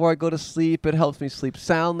night before I go to sleep. It helps me sleep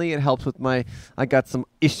soundly. It helps with I got some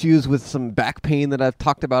issues with some back pain that I've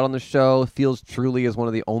talked about on the show. Feels Truly is one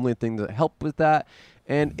of the only things that help with that.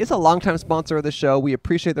 And it's a longtime sponsor of the show. We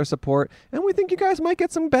appreciate their support, and we think you guys might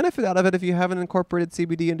get some benefit out of it if you haven't incorporated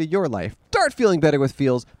CBD into your life. Start feeling better with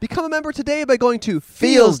Feels. Become a member today by going to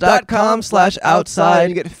feels.com/outside.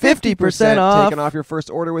 You get 50% off. taken off your first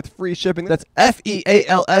order with free shipping. That's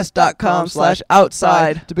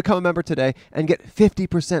FEALS.com/outside to become a member today and get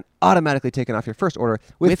 50% automatically taken off your first order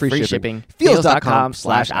with free shipping.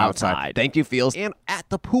 Feels.com/outside. Thank you, Feels. And at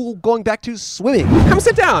the pool, going back to swimming. Come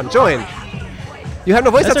sit down. Join. You have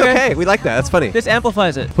no voice? That's That's okay. okay. We like that. That's funny. This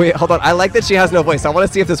amplifies it. Wait, hold on. I like that she has no voice. I want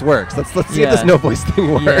to see if this works. Let's see if this Yeah. no voice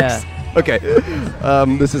thing works. Yeah. Okay.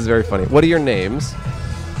 This is very funny. What are your names?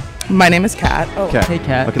 My name is Kat. Oh, Okay. Hey,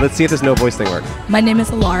 Kat. Okay, let's see if this no voice thing works. My name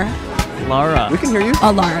is Alara. Laura. We can hear you.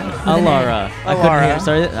 Alara. Alara. I couldn't Alara. hear.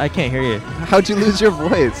 Sorry, I can't hear you. How'd you lose your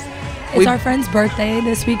voice? It's our friend's birthday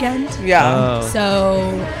this weekend, yeah. Oh.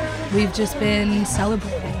 so we've just been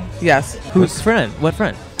celebrating. Yes. Whose friend? What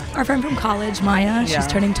friend? Our friend from college, Maya, Yeah. she's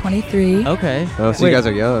turning 23. Okay. Oh, so Wait. you guys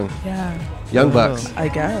are young. Yeah. Young Oh. bucks. I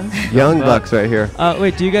guess. Young bucks. bucks right here.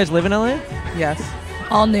 Wait, do you guys live in LA? Yes.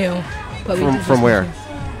 All new. But we From- did from this where? weekend.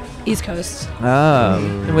 East Coast. Oh.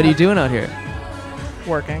 And what are you doing out here?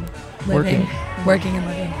 Working. Living. Working and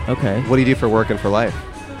living. Okay. What do you do for work and for life?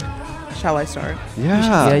 Shall I start?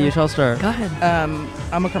 Yeah, you shall start. Go ahead.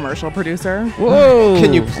 I'm a commercial producer. Whoa.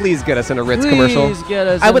 Can you please get us in a Ritz commercial? Please get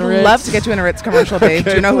us I would in Ritz. love to get you in a Ritz commercial, babe.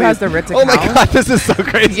 Do you know who please. has the Ritz Oh account? my god, this is so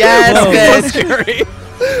crazy. Yes, This is so bitch. scary.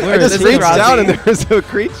 Where I is just this? reached Rosie. down and there's a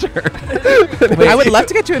creature. I would love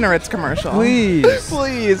to get you in a Ritz commercial. Please.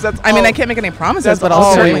 Please, that's I mean, all- I can't make any promises, That's but all I'll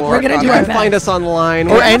we certainly want. We're gonna do You our can find best. us online.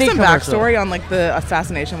 Or Or any any commercial. backstory on like the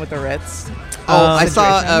assassination with the Ritz. I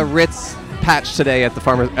saw a situation. Ritz patch today at the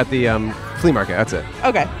flea market. That's it.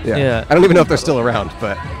 Okay. Yeah. I don't even know if they're still around,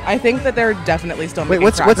 but I think that they're definitely still Wait, making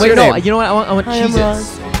what's crackers. your Wait, no. name? You know what? I want Hi, I'm Cheez-Its.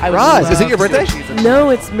 Roz. I would Roz, is love it your to birthday? see Jesus. No,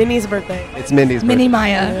 it's Minnie's birthday. it's Mindy's. Mini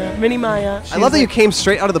birthday. Maya. Minnie Maya. I love that you came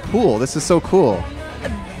straight out of the pool. This is so cool.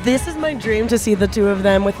 This is my dream to see the two of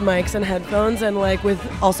them with mics and headphones and like with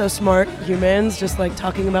also smart humans just like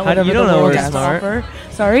talking about How do- whatever you don't the know world we're has to smart. offer.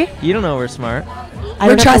 Sorry? You don't know we're smart. I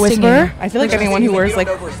We're don't have to trusting whisper. you. I feel like anyone who wears like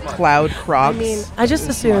cloud Crocs. I mean, I just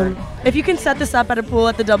assume if you can set this up at a pool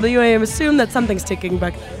at the WAM, assume that something's ticking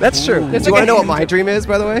back. That's true. Do It's you like want to a know what hint. my dream is,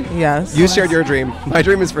 by the way? yes. You shared your dream. My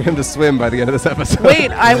dream is for him to swim by the end of this episode. Wait,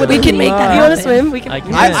 I would. We can make that You want to happen. swim? We can. I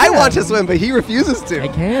can't. I want to swim, but he refuses to. I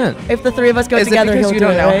can't. If the three of us go Is it together, because he'll you do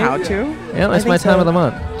don't it, know right? how to? Yeah, it's think my time so. of the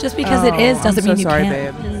month. Just because it is doesn't I'm mean so you sorry,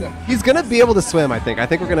 can't. babe. He's gonna be able to swim. I think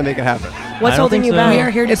we're gonna make it happen. What's holding you back? We are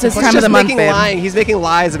here to It's his support time He's of just the month, making babe. He's making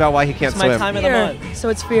lies about why he can't It's my swim. time of the Fear. month. So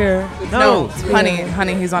it's fear. No.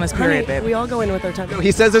 Honey, he's on his period, Honey, babe. we all go in with our time.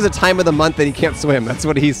 He says there's a time of the month that he can't swim. That's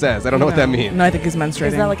what he says. I don't know what that means. No, I think he's menstruating.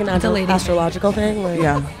 Is that like an It's a lady. astrological thing? Like,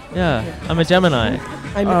 Yeah. Yeah, I'm a Gemini.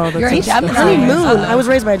 I'm, Oh, You're a that's Gemini. Honey Moon. Uh-oh. I was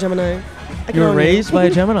raised by a Gemini. I You were can raised by a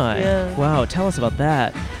Gemini. Yeah. Wow, tell us about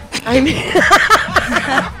that. I mean,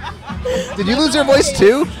 Did you lose your voice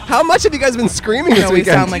too? How much have you guys been screaming this No, we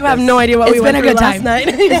weekend? sound like you have this. no idea what It's we been went a through good last time. night.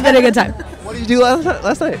 It's been a good time. What did you do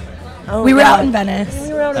last night? Oh, We were God. out in Venice.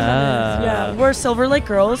 We were out in Ah. Venice. Yeah, we're Silver Lake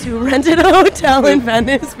girls who rented a hotel in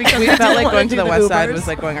Venice because We we felt like didn't going to the wanna west do side Ubers. was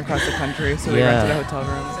like going across the country, so we Yeah. rented a hotel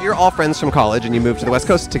room. You're all friends from college, and you moved to the West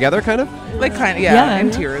Coast together, kind of. Like kind of, yeah, in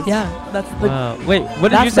tears. Yeah. That's the Wow. Wait, what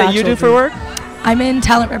did you That's say you do actual for truth. work? I'm in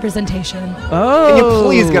talent representation. Oh. Can you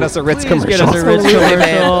please get us a Ritz Please commercial? Get us a Ritz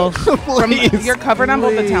commercial. Please. You're covered on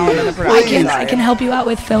both the talent and the I production can side. help you out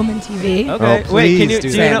with film and TV. Okay. Oh, Wait, can please you do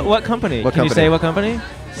do that. you know what company? What Can you company? say what company?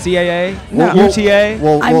 CAA? We'll- UTA?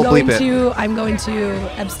 We'll I'm going bleep it.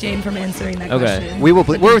 to abstain from answering that Okay. question. We will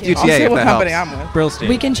bleep. We're with Thank you. UTA I'll say if what that company helps. I'm with. Brillstein.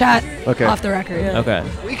 We can chat Okay. off the record. Yeah. Okay.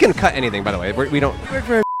 We can cut anything, by the way. We don't. work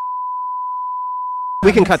for.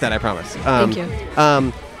 We can cut that. I promise. Thank you.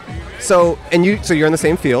 So you're in the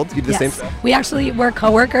same field. You do the same Yes. stuff. We actually we're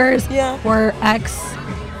coworkers. Yeah. We're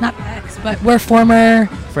but we're former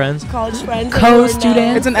Friends? College friends.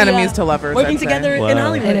 Co-students. It's an enemies to lovers. Working I'd say. together in Wow.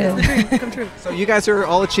 Hollywood. It It's is. the dream come true. So you guys are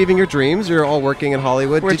all achieving your dreams. You're all working in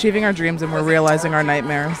Hollywood. We're achieving our dreams and we're realizing our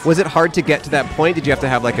nightmares. Was it hard to get to that point? Did you have to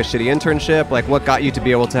have like a shitty internship? Like what got you to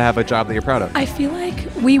be able to have a job that you're proud of? I feel like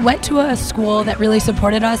we went to a school that really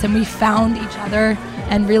supported us and we found each other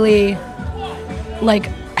and really like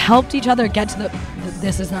helped each other get to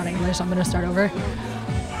this is not English, I'm gonna start over.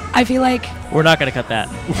 I feel like We're not going to cut that.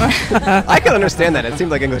 I can understand that. It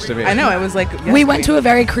seemed like English to me. I know, it was like... yes, we went to a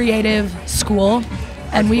very creative school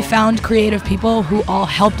and we found creative people who all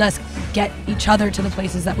helped us get each other to the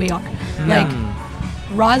places that we are. Like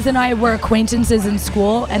Roz and I were acquaintances in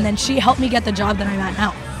school and then she helped me get the job that I'm at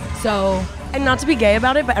now. So And not to be gay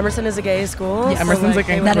about it, but Emerson is a gay school. Yes. Emerson's like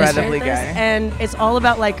they would That is incredibly share this, gay. And it's all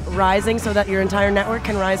about like rising so that your entire network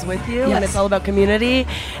can rise with you. Yes. And it's all about community.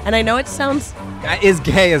 And I know it sounds That is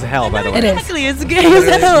gay as hell, by the way. It is. exactly it's gay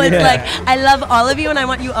as hell. It's Yeah. like I love all of you and I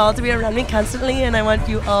want you all to be around me constantly and I want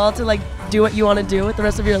you all to like do what you want to do with the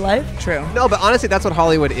rest of your life. True. No, but honestly, that's what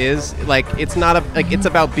Hollywood is. Like, it's not it's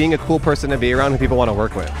about being a cool person to be around who people want to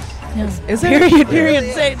work with, Is it? Period.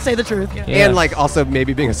 Say the truth. Yeah. Yeah. and like also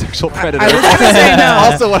maybe being a sexual predator. I was gonna say no.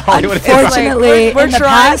 Also, what Hollywood is. unfortunately we're in the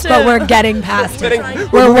trying past, to- but we're getting past it.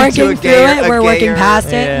 We're We're moving to a working through gayer- it. a We're working gayer- past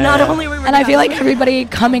it. Yeah. Not only we were And I feel like everybody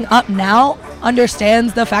coming up now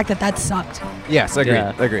understands the fact that sucked. Yes, agreed.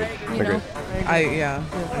 Yeah. Agreed. You Agreed. know?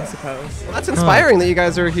 I suppose. That's inspiring that you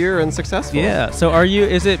guys are here and successful. Yeah. So are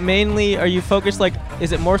you focused like,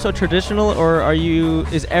 is it more so traditional or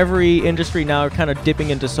is every industry now kind of dipping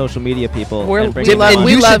into social media people? We're, and bringing we love, them on?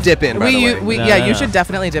 you we should love, dip in, by we, the you- way. we- No, yeah, no, you no. should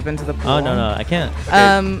definitely dip into the pool. Oh, no, I can't.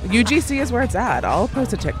 UGC is where it's at. I'll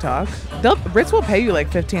post a TikTok. Ritz will pay you like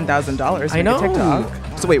 $15,000 to I make know. a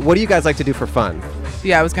TikTok. So wait, what do you guys like to do for fun?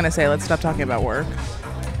 Yeah, I was gonna say, let's stop talking about work.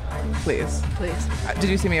 Please. Please. Did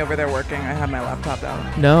you see me over there working? I have my laptop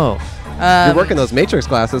out. No. You're working those Matrix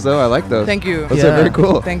glasses, though. I like those. Thank you. Those Yeah. are very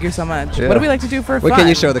cool. Thank you so much. Yeah. What do we like to do for What fun? can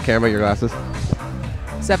you show the camera? Your glasses?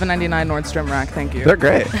 $7.99 Nordstrom Rack. Thank you. They're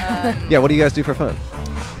great. Yeah. What do you guys do for fun?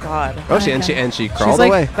 God. Oh, she crawled She's like,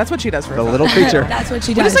 away. that's what she does for The fun. little creature. That's what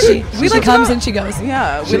she We does. just like- we she like to comes go- and she goes.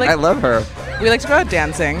 Yeah, I love her. we like to go out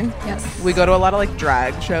dancing. Yes. We go to a lot of like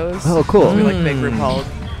drag shows. Oh, cool. We like big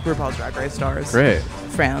RuPaul's Drag Race stars. Great.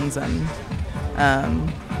 Friends and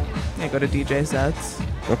go to DJ sets.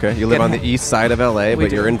 Okay. You live Get on the home. east side of LA, We but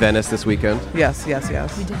do. you're in Venice this weekend. Yes. We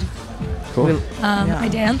did. Cool. Yeah. I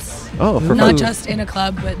dance. Oh, for Not fun. just in a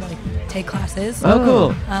club, but like take classes. Oh,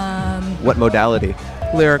 cool. What modality?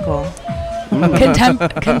 Lyrical.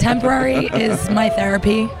 Contemporary is my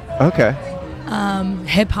therapy. Okay.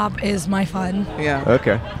 Hip hop is my fun. Yeah.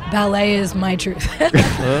 Okay. Ballet is my truth.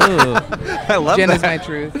 Oh. I love Gin that. is my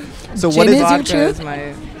truth. So Gin what is is your Vodka truth? is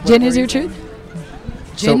my. Gin is your truth.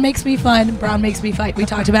 Gin So- makes me fun. Brown makes me fight. We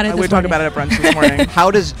talked about it. We This talked morning. about it at brunch this morning.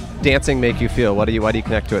 How does dancing make you feel? Why do you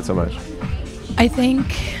connect to it so much? I think,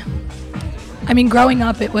 growing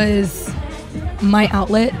up, it was my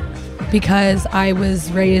outlet because I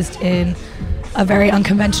was raised in a very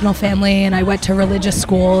unconventional family and I went to religious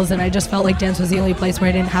schools and I just felt like dance was the only place where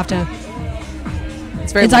I didn't have to.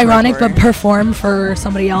 It's ironic, but perform for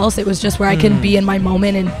somebody else. It was just where I can be in my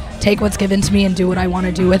moment and take what's given to me and do what I want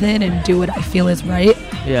to do with it and do what I feel is right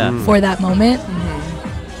Yeah. for that moment.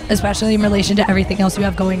 especially in relation to everything else you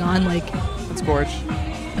have going on. Like, It's gorge.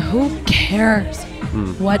 who cares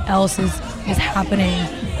what else is happening?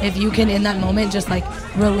 If you can, in that moment, just like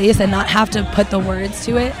release and not have to put the words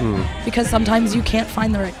to it, because sometimes you can't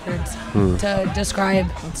find the right words to describe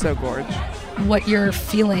It's so gorge. what you're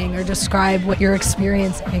feeling or describe what you're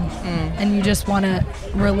experiencing, and you just want to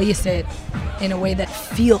release it in a way that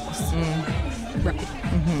feels right.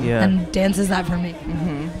 Yeah. And dance is that for me.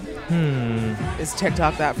 Is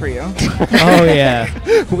TikTok that for you? Oh yeah.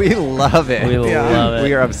 We love it. We love it.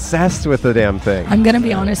 We are obsessed with the damn thing. I'm gonna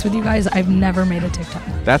be honest with you guys. I've never made a TikTok.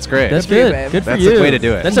 That's great. That's Good for you, good. babe. Good for That's you. the way to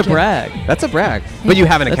do it. That's Thank a you. brag. That's a brag. But you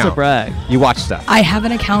have an That's account. a brag. You watch stuff. I have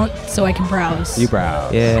an account so I can browse. You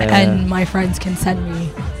browse. Yeah. And my friends can send me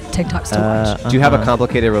TikToks to watch. Do you have a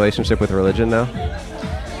complicated relationship with religion, though?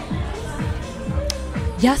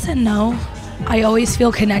 Yes and no. I always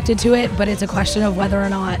feel connected to it, but it's a question of whether or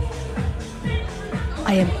not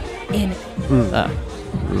I am in it,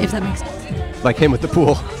 if that makes sense. Like him with the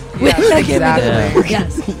pool. Yes, Like him with exactly. the-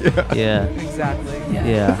 Yes. Yeah. Exactly.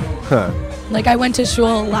 Yeah. Huh. Like I went to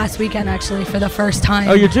shul last weekend actually for the first time.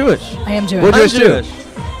 Oh, you're Jewish. I am Jewish. We're I'm Jewish too. Jewish.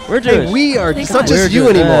 We're Jewish. Hey, we are. Thank It's not God. just We're you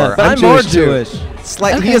Jewish. anymore. But I'm more too. Jewish. He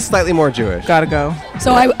Okay. is slightly more Jewish. Gotta go.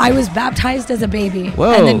 So I was baptized as a baby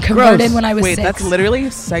Whoa, and then converted gross. when I was Wait, 6. that's literally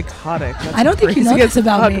psychotic. That's I don't think you know crazy this as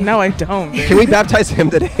about fuck. me. No, I don't. Can we baptize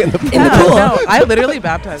him today in the pool? In the pool. No, I literally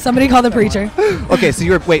baptized. Somebody call the preacher. Okay,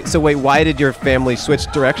 so wait, why did your family switch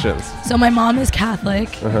directions? So my mom is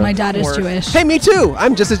Catholic. My dad is Word. Jewish. Hey, me too.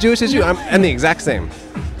 I'm just as Jewish as you. I'm the exact same.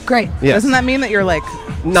 Great. Yes. Doesn't that mean that you're like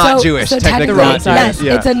Not Jewish, so technically. technically, yes,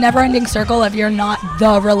 Yeah. it's a never-ending circle of you're not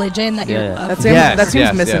the religion that you're. Yeah. of. that seems Yes, that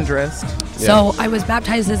seems yes, yes. misandrist. So I was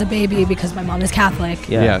baptized as a baby because my mom is Catholic.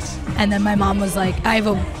 Yeah. Yes. And then my mom was like,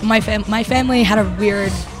 my family had a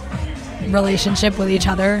weird relationship with each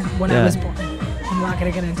other when I Yeah. was born. I'm not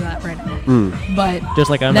gonna get into that right now. But Just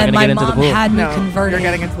like I'm not then gonna my get into the mom pool. had me No, converted. you're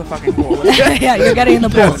getting into the fucking pool. Yeah, you're getting in the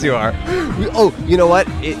pool. Yes, you are. You know what?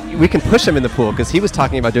 We can push him in the pool because he was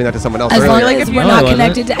talking about doing that to someone else As earlier. long like as if we're you- not No, I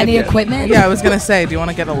connected to any Yeah. equipment. Yeah, I was gonna say, do you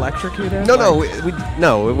want to get electrocuted? No, Like-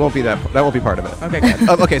 no, it won't be that. That won't be part of it. Okay, good.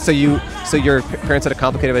 Okay, so your parents had a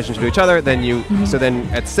complicated relationship to each other. Then so then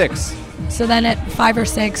at 6. So then at 5 or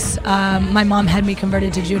 6, my mom had me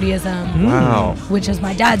converted to Judaism, Wow. which is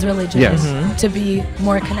my dad's religion, Yes. to be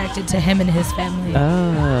more connected to him and his family.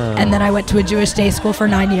 Oh. And then I went to a Jewish day school for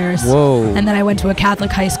 9 years. Whoa. And then I went to a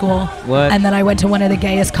Catholic high school. What? And then I went to one of the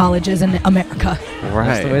gayest colleges in America.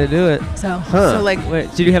 That's the way Right. to do it. So Huh. So like,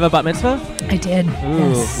 Wait, did you have a bat mitzvah? I did. Ooh.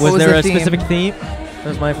 Yes. Was was there the a theme? specific theme? That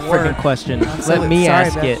was my Word. freaking question. Absolutely. Let me Sorry,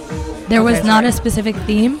 ask Beth. it. There was Okay, not sorry. a specific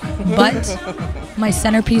theme, but my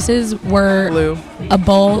centerpieces were blue. a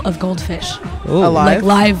bowl of goldfish. Ooh. Alive? Like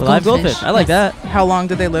live Live goldfish. goldfish. I like Yes. that. How long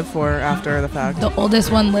did they live for after the fact? The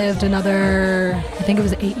oldest one lived another, I think it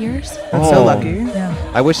was 8 years. That's so Oh. lucky. Yeah.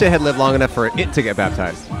 I wish it had lived long enough for it to get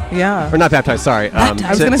baptized, Yeah. or not baptized. Sorry. Baptized. I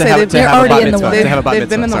was to- gonna to say have- they've- to they're have a already bat in the mitzvah, water. to have a bat They've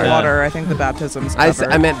been in the mitzvah, sorry. water. I think the baptism's I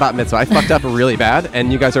covered. meant bat mitzvah. I fucked up really bad,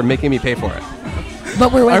 and you guys are making me pay for it.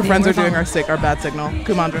 But we're with Our you, friends we're are doing fine. our bad signal.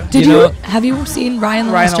 Kumandra. Did You you, know- have you seen Ryan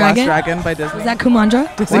the Ryan Last the Last Dragon? Dragon by Disney. Is that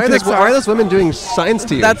Kumandra? Disney Why Pixar. are those women doing signs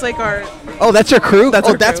to you? That's like our oh, that's your crew. That's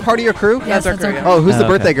oh, our that's crew. part of your crew. Yes, that's our that's crew. our Yeah. crew. Oh, who's the Oh,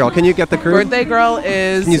 birthday okay. girl? Can you get the crew? Birthday girl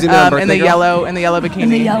is Can you zoom in on in birthday the girl? yellow bikini. In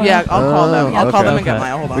the yellow. Yeah, I'll call them. I'll call okay. them and get Okay.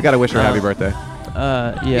 mine. Hold on. We gotta wish her a happy Um, birthday.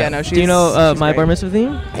 Yeah. Yeah, no, Do you know she's my great. bar mitzvah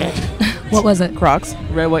theme? What was it? Crocs.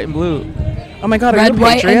 Red, white, and blue. Oh my God, are Red, you a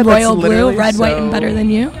white, patriot? and That's royal blue. literally Red, white, so and better than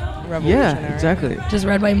you. Yeah, revolutionary. exactly. Just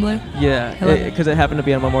red, white, and blue. Yeah, I love it. because it happened to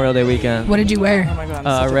be on Memorial Day weekend. What did you wear? Oh my God.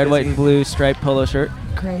 I'm such a Red, white, busy- and blue striped polo shirt.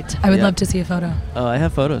 Great. I would Yeah. love to see a photo. Oh, I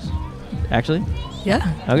have photos. Actually? Yeah.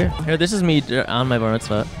 Okay. Here, this is me on my bar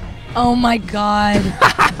mitzvah. Oh my God.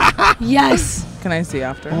 Yes. Can I see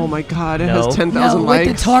after? Oh my God! It No. has 10,000 No, with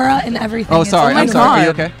likes. the Torah and everything. Oh, It's sorry. oh my I'm sorry. Are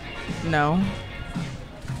you God. okay? No.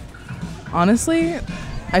 Honestly,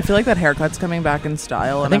 I feel like that haircut's coming back in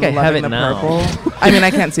style, and think I'm I have loving it the now. purple. I mean,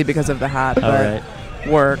 I can't see because of the hat, All but right.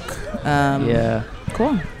 work. Yeah.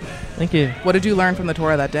 Cool. Thank you. What did you learn from the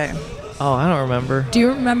Torah that day? Oh, I don't remember. Do you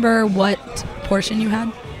remember what portion you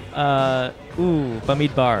had?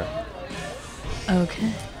 Bamidbar.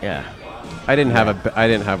 Okay. Yeah. I didn't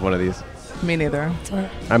have one of these. Me neither. It's all right.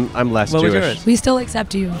 I'm less What was Jewish. yours? We still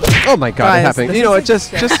accept you. Oh my God! Guys, It happened. this You know, is it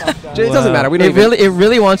just like- it doesn't matter. We don't It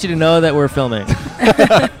really wants you to know that we're filming.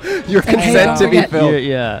 Your consent to be forget- filmed.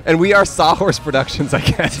 Yeah. And we are Sawhorse Productions, I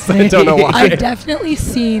guess. I don't know why. I've definitely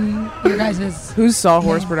seen your guys' Who's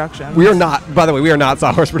Sawhorse Production? We are not. By the way, we are not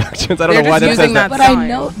Sawhorse Productions. I don't They're know why just that using says that. that but I sign.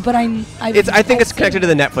 know, but I think it's connected to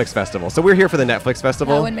the Netflix festival. So we're here for the Netflix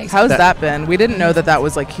festival. That would make How's sense. that been? We didn't know that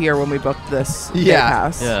was like here when we booked this Yeah.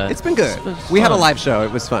 house. Yeah. It's been good. It's We had a fun. live show.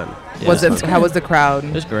 It was fun. Yeah. Was it? How was the crowd?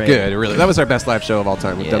 It was great. Good, really. That was our best live show of all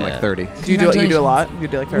time. We've done Yeah. like 30. Do you do a lot? You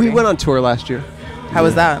do like 30? We went on tour last year. How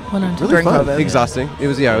was that? Went on tour. Really During fun. COVID. Exhausting. It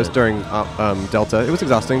was it was during Delta. It was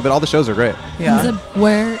exhausting, but all the shows are great. Yeah.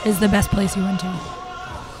 Where is the best place you went to?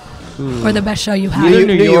 Or the best show you had? Either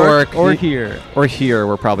New New York York or New- here. Or here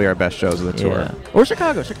were probably our best shows of the tour. Yeah. Or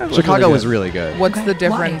Chicago. Chicago was really good. What's Okay. the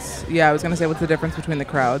difference? Yeah, I was gonna say, what's the difference between the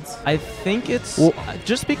crowds? I think it's Well-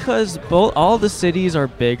 just because all the cities are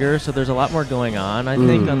bigger, so there's a lot more going on. I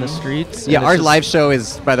think on the streets. Yeah, and our it's just- live show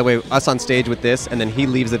is, by the way, us on stage with this, and then he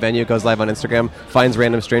leaves the venue, goes live on Instagram, finds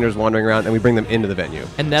random strangers wandering around, and we bring them into the venue.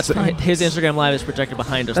 and that's So- his Instagram live is projected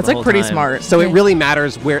behind us. That's the like whole pretty time. smart. So it really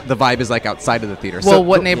matters where the vibe is like outside of the theater. Well, so,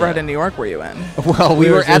 what neighborhood in New York were you in? Well, we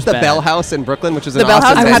It were was at the bad. Bell House in Brooklyn, which is The an Bell awesome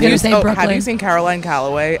House. I was venue. gonna say Have Brooklyn. you seen Caroline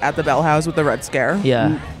Calloway at the Bell House with the Red Scare?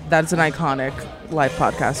 Yeah. That's an iconic live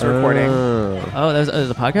podcast recording. Oh, that was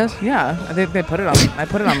a podcast. Yeah, I think they put it on. I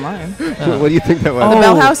put it online. What do you think that was? The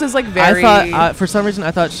Bell House is like very. I thought for some reason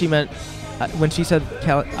I thought she meant when she said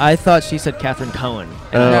I thought she said Catherine Cohen.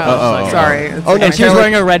 And I was like, sorry. Oh, no, It's And she was Caroline-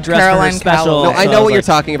 wearing a red dress Caroline for her special. Calloway. No, I so know was what you're like,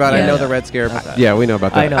 talking about. I Yeah. know the Red Scare. Okay. Yeah, we know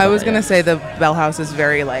about that. I know. I was Yeah. gonna say the Bell House is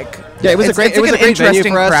very like. Yeah, it was a it's- great. it's It was like a an great venue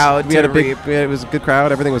interesting for us. crowd We had a to big. reap. It was a good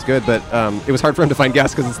crowd. Everything was good, but it was hard for him to find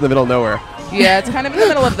guests because it's in the middle of nowhere. Yeah, it's kind of in the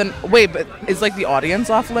middle of the. Wait, but is like the audience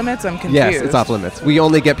off limits? I'm confused. Yes, it's off limits. We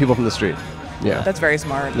only get people from the street. Yeah. That's very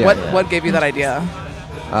smart. Yeah. What gave you that idea?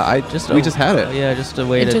 We just had it. Yeah, just a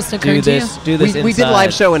way It to just do occurred to you? this. Do this. We did inside.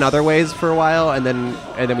 live show in other ways for a while, and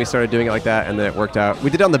then we started doing it like that, and then it worked out. We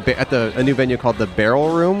did it on at a new venue called the Barrel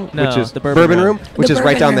Room, No, which is the Bourbon Room. which The is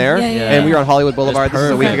right Bourbon down Room. there. Yeah, yeah, And yeah. we were on Hollywood Boulevard. This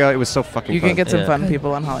is a week perfect. ago. It was so fucking You fun. can get some Yeah. fun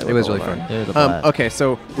people on Hollywood. It was really Boulevard. fun. It was a blast. Okay,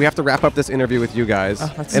 so we have to wrap up this interview with you guys, Oh,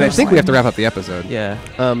 that's and I so think we have to fun. wrap up the episode. Yeah.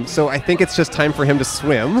 So I think it's just time for him to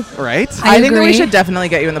swim, right? I think that we agree. should definitely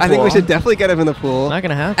get you in the pool. I think we should definitely get him in the pool. Not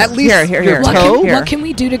gonna happen. At least Here, your What toe. can, Here. what can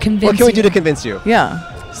we do to convince What can we do you? to convince you? Yeah,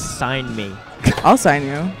 Sign me. I'll sign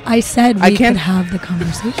you. I said I we can't- could have the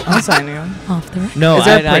conversation I'll sign you. off the record. No, Is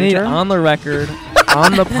there a I need printer? on the record,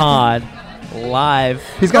 on the pod, live.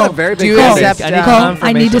 He's got a very Do big you fan accept- base. I need Cole, I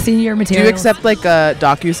confirmation. need to see your Do material. you accept like a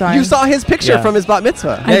DocuSign? You saw his picture Yeah. from his bat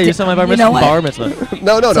mitzvah. Yeah, I you did- saw my bar you mitzvah. know what? Bar mitzvah.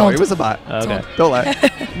 No, Sold. it was a bot. Okay. Don't lie.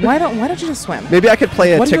 Why don't you just swim? Maybe I could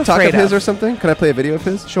play a What are you TikTok of afraid his of? or something. Can I play a video of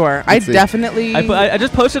his? Sure. Let's see. Definitely. I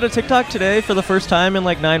just posted a TikTok today for the first time in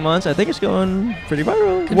like 9 months. I think it's going pretty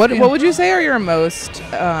viral. What would you say are your most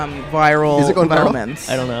viral Is it going viral? moments?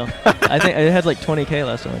 I don't know. I think it had like 20K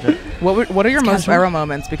last time I checked. What are your most Casual. viral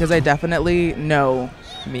moments? Because I definitely know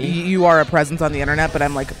Me? you are a presence on the internet, but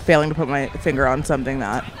I'm like failing to put my finger on something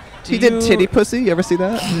that. He did Titty Pussy. You ever see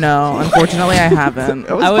that? No, unfortunately, I haven't.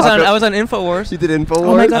 That I was popular. on Infowars. He did Infowars.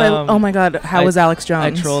 Oh my god! Um, oh my god! How I- was Alex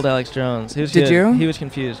Jones? I trolled Alex Jones. He was Did good. you? He was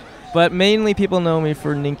confused. But mainly people know me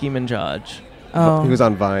for Nicki Minaj. Oh, He was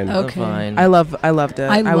on Vine. Oh. The Okay. Vine. I loved it.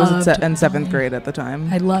 I was loved in seventh Vine. grade at the time.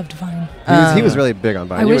 I loved Vine. He was really big on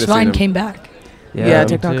Vine. I You wish would've seen Vine him. came back. Yeah, me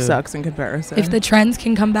TikTok too. sucks in comparison. If the trends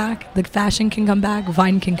can come back, the fashion can come back,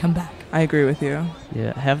 Vine can come back. I agree with you.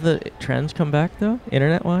 Yeah. Have the trends come back though,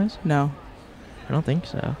 internet-wise? No, I don't think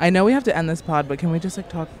so. I know we have to end this pod, but can we just like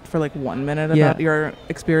talk for like 1 minute Yeah. about your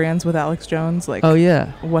experience with Alex Jones? Like, Oh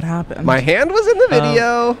yeah. what happened? My hand was in the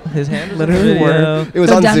video. His hand was Literally in the video. It was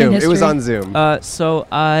Go on down in Zoom. It was history. on Zoom. So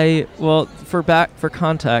for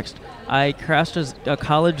context, I crashed a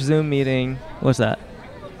college Zoom meeting. What's that?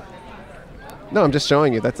 No, I'm just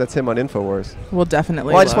showing you. That's him on Infowars. We'll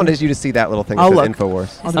definitely. Well, I just look. wanted you to see that little thing I'll that said look.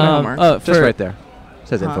 Infowars. I'll do my homework. Just for- right there. It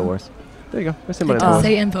says Huh. Infowars. There you go. That's him on It Infowars. does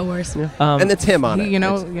say Infowars. And it's him on it. You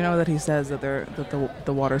know It's- that he says that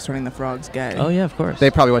the water's turning the frogs gay. Oh yeah, of course. They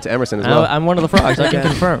probably went to Emerson as well. I'm one of the frogs. I can Okay.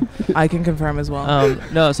 confirm. I can confirm as well.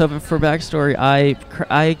 No, so for backstory,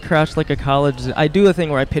 I crashed like a college. I do a thing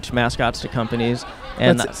where I pitch mascots to companies,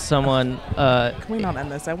 and That's- someone. Can we not end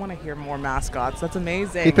this? I want to hear more mascots. That's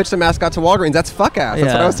amazing. He pitched a mascot to Walgreens. That's fuck ass. That's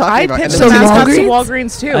what Yeah. I was talking I about. pitched And some then- mascots to Walgreens?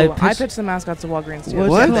 Walgreens too. I I pitched some mascots to Walgreens too.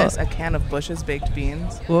 What's Get that? this: a can of Bush's baked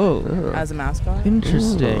beans Whoa. as a mascot.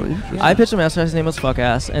 Interesting. Yeah. I pitched a mascot. His name was Fuck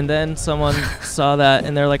Ass, and then someone saw that,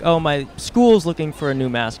 and they're like, "Oh, my school's looking for a new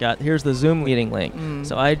mascot. Here's the Zoom meeting link."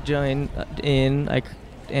 So I joined in.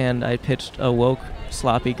 And I pitched a woke,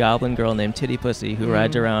 sloppy goblin girl named Titty Pussy who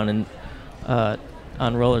rides around and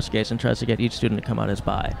on roller skates and tries to get each student to come out as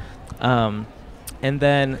bi. And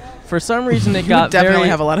then for some reason it You got definitely very,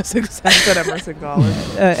 have a lot of success at Emerson College.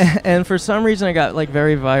 and for some reason it got like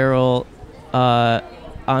very viral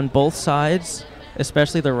on both sides,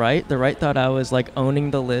 especially the right. The right thought I was like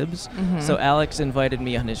owning the libs. So Alex invited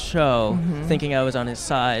me on his show thinking I was on his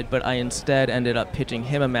side, but I instead ended up pitching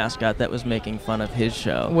him a mascot that was making fun of his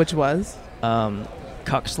show. Which was?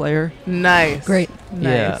 Cuckslayer. Nice. Great.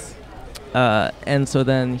 Nice. And so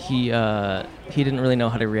then he didn't really know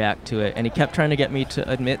how to react to it, and he kept trying to get me to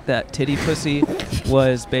admit that Titty Pussy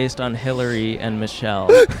was based on Hillary and Michelle.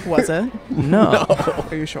 Was it? No.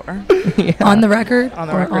 Are you sure? Yeah. On the record? On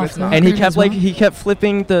the or record, off it's the not. And he record kept as well? he kept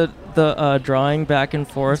flipping the drawing back and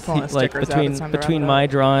forth, pulling his stickers out. It's time to wrap between it my up.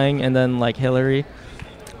 drawing and then like Hillary.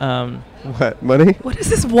 What, money? What is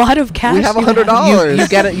this wad of cash? We have you $100. You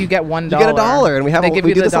get it. You get $1. You get $1, and we have They give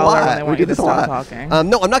you do the this a dollar lot. when they want we do you this to a stop lot. talking.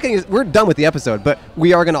 No, I'm not getting. We're done with the episode, but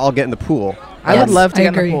we are going to all get in the pool. I would Yes, love to I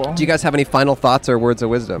get in agree. the pool. Do you guys have any final thoughts or words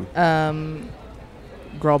of wisdom?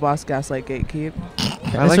 Girl boss, gaslight, gatekeep.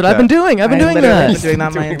 That's what I've been doing. I've been doing literally that. been doing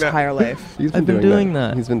that my Doing that. entire life. He's I've been doing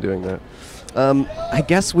that. He's been doing that. I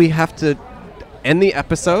guess we have to end the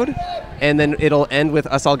episode, and then it'll end with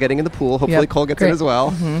us all getting in the pool. Hopefully, Yep. Cole gets Great. in as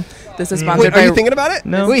well. This is sponsored Wait, by. are you thinking about it?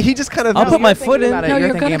 No. Wait, he just kind of. I'll put my You're foot thinking in. about it. No, You're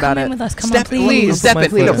you're thinking gonna about come it. in with us. Come Step on, please. Step I'll in.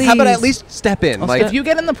 put my No, foot how about in. at least step in? I'll Like, If you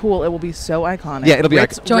get in the pool, it will be so iconic. Yeah, it'll be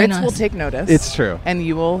Ritz, iconic. Join Ritz will us. take notice. It's true. And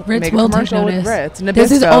you will Ritz make will a take commercial with notice. Ritz.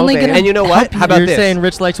 This is Nabisco, only baby. gonna and you know what? How about You're this? saying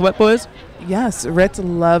Rich likes wet boys? Yes, Ritz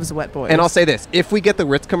loves wet boys. And I'll say this: if we get the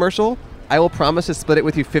Ritz commercial, I will promise to split it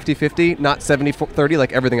with you 50-50, not 70-30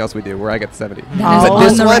 like everything else we do, where I get 70. That is But on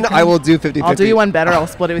this the one, record. I will do 50-50. I'll do you one better. I'll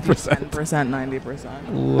split it with you 10%, 90%.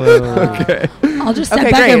 Whoa. Okay. I'll just step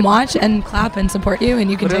Okay, back great. and watch and clap and support you, and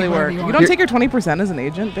you can Literally take whatever work. you You want. don't take your 20% as an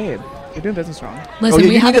agent, babe. You're doing business wrong. Listen, Oh, yeah, we you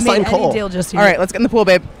need haven't to sign made Cole. any deal just yet. All right, let's get in the pool,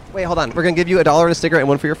 babe. Wait, hold on. We're going to give you $1 and a sticker and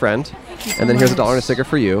one for your friend. And then here's $1 and a sticker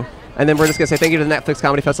for you. And then we're just going to say thank you to the Netflix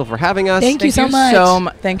Comedy Festival for having us. Thank you so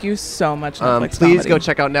much. Thank you so much, Netflix Please Comedy. go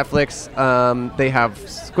check out Netflix. They have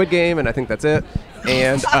Squid Game, and I think that's it.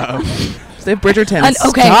 And Say Bridgerton.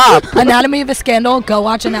 Okay, Stop. Anatomy of a Scandal. Go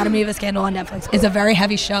watch Anatomy of a Scandal on Netflix. It's a very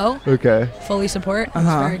heavy show. okay. Fully support. It's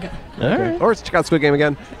very good. All right. Or check out Squid Game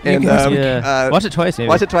again. And Yeah. Watch it twice, maybe.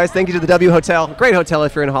 Watch it twice. Thank you to the W Hotel. Great hotel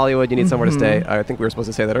if you're in Hollywood. You need somewhere to stay. I think we were supposed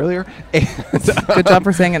to say that earlier. And, Good job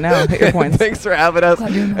for saying it now. Hit your points. Thanks for having us.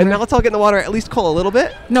 Glad you're in the And room. now let's all get in the water. At least Cole a little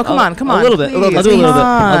bit. No, come on, come a on. little bit, a little bit. please.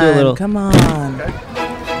 I'll do a little bit. Come I'll do a little. on, Come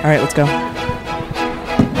on. All right, let's go.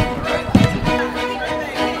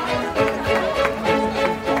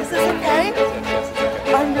 Is this okay?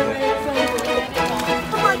 I'm really excited.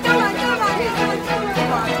 Come on, come on, come on.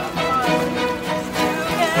 Come on.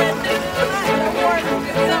 You can do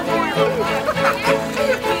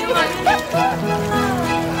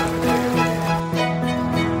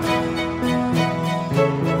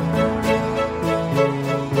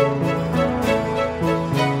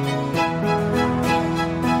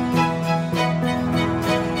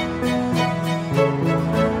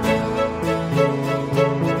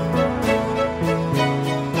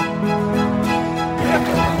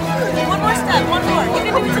One more step, one more. You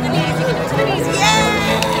can do it to the knees. You can do it to the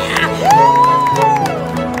knees.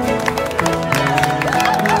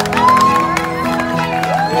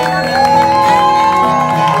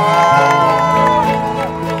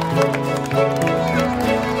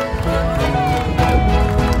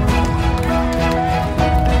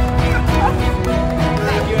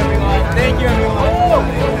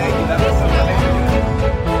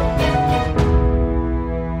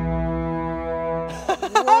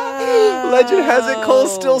 Legend has it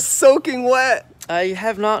Cole's still soaking wet. I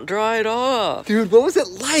have not dried off. Dude, what was it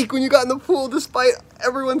like when you got in the pool despite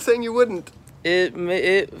everyone saying you wouldn't?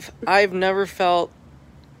 I've never felt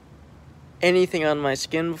anything on my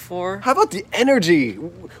skin before. How about the energy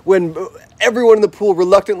when everyone in the pool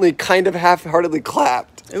reluctantly kind of half-heartedly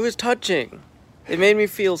clapped? It was touching. It made me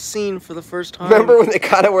feel seen for the first time. Remember when they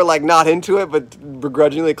kind of were like not into it but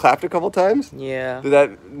begrudgingly clapped a couple times? Yeah.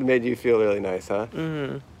 That made you feel really nice, huh?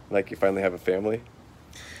 Mm-hmm. Like you finally have a family?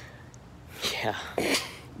 Yeah.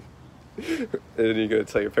 And you gonna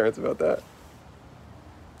tell your parents about that?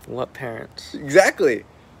 What parents? Exactly.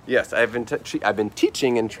 Yes, I've been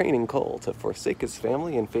teaching and training Cole to forsake his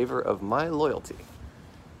family in favor of my loyalty.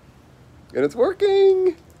 And it's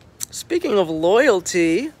working. Speaking of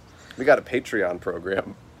loyalty. We got a Patreon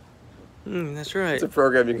program. That's right. It's a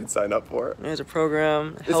program you can sign up for. It's a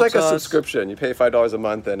program. It's like a subscription. You pay $5 a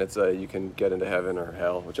month, and it's you can get into heaven or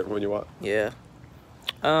hell, whichever one you want. Yeah.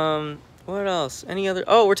 What else? Any other?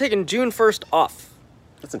 Oh, we're taking June 1st off.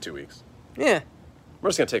 That's in 2 weeks. Yeah. We're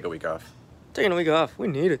just gonna take a week off. Taking a week off. We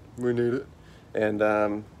need it. We need it.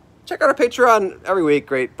 And check out our Patreon every week.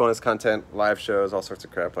 Great bonus content, live shows, all sorts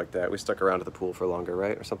of crap like that. We stuck around at the pool for longer,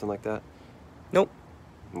 right? Or something like that? Nope.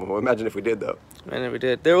 Well, imagine if we did, though. And we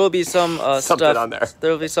did. There will be some Something stuff on there.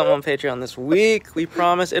 There will be something on Patreon this week. We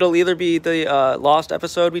promise. It'll either be the lost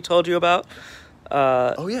episode we told you about.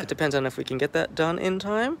 Oh, yeah. It depends on if we can get that done in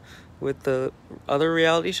time with the other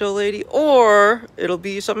reality show lady, or it'll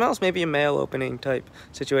be something else, maybe a mail opening type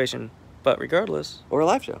situation. But regardless. Or a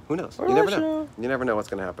live show. Who knows? Or You a never live know. show. You never know what's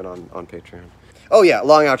going to happen on Patreon. Oh, yeah.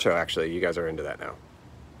 Long outro, actually. You guys are into that now.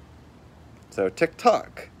 So,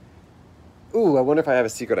 TikTok. Ooh, I wonder if I have a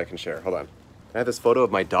secret I can share. Hold on. I have this photo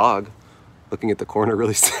of my dog looking at the corner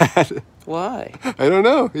really sad. Why? I don't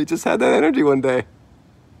know. He just had that energy one day.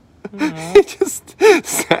 He just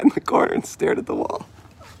sat in the corner and stared at the wall.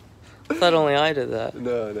 I thought only I did that.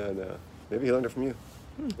 No. Maybe he learned it from you.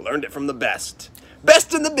 Learned it from the best.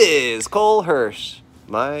 Best in the biz, Cole Hirsch.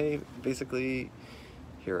 My, basically,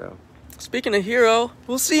 hero. Speaking of hero,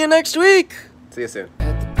 we'll see you next week. See you soon.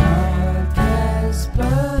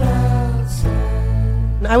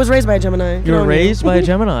 I was raised by a Gemini. You were raised by a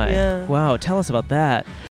Gemini. Yeah. Wow, tell us about that.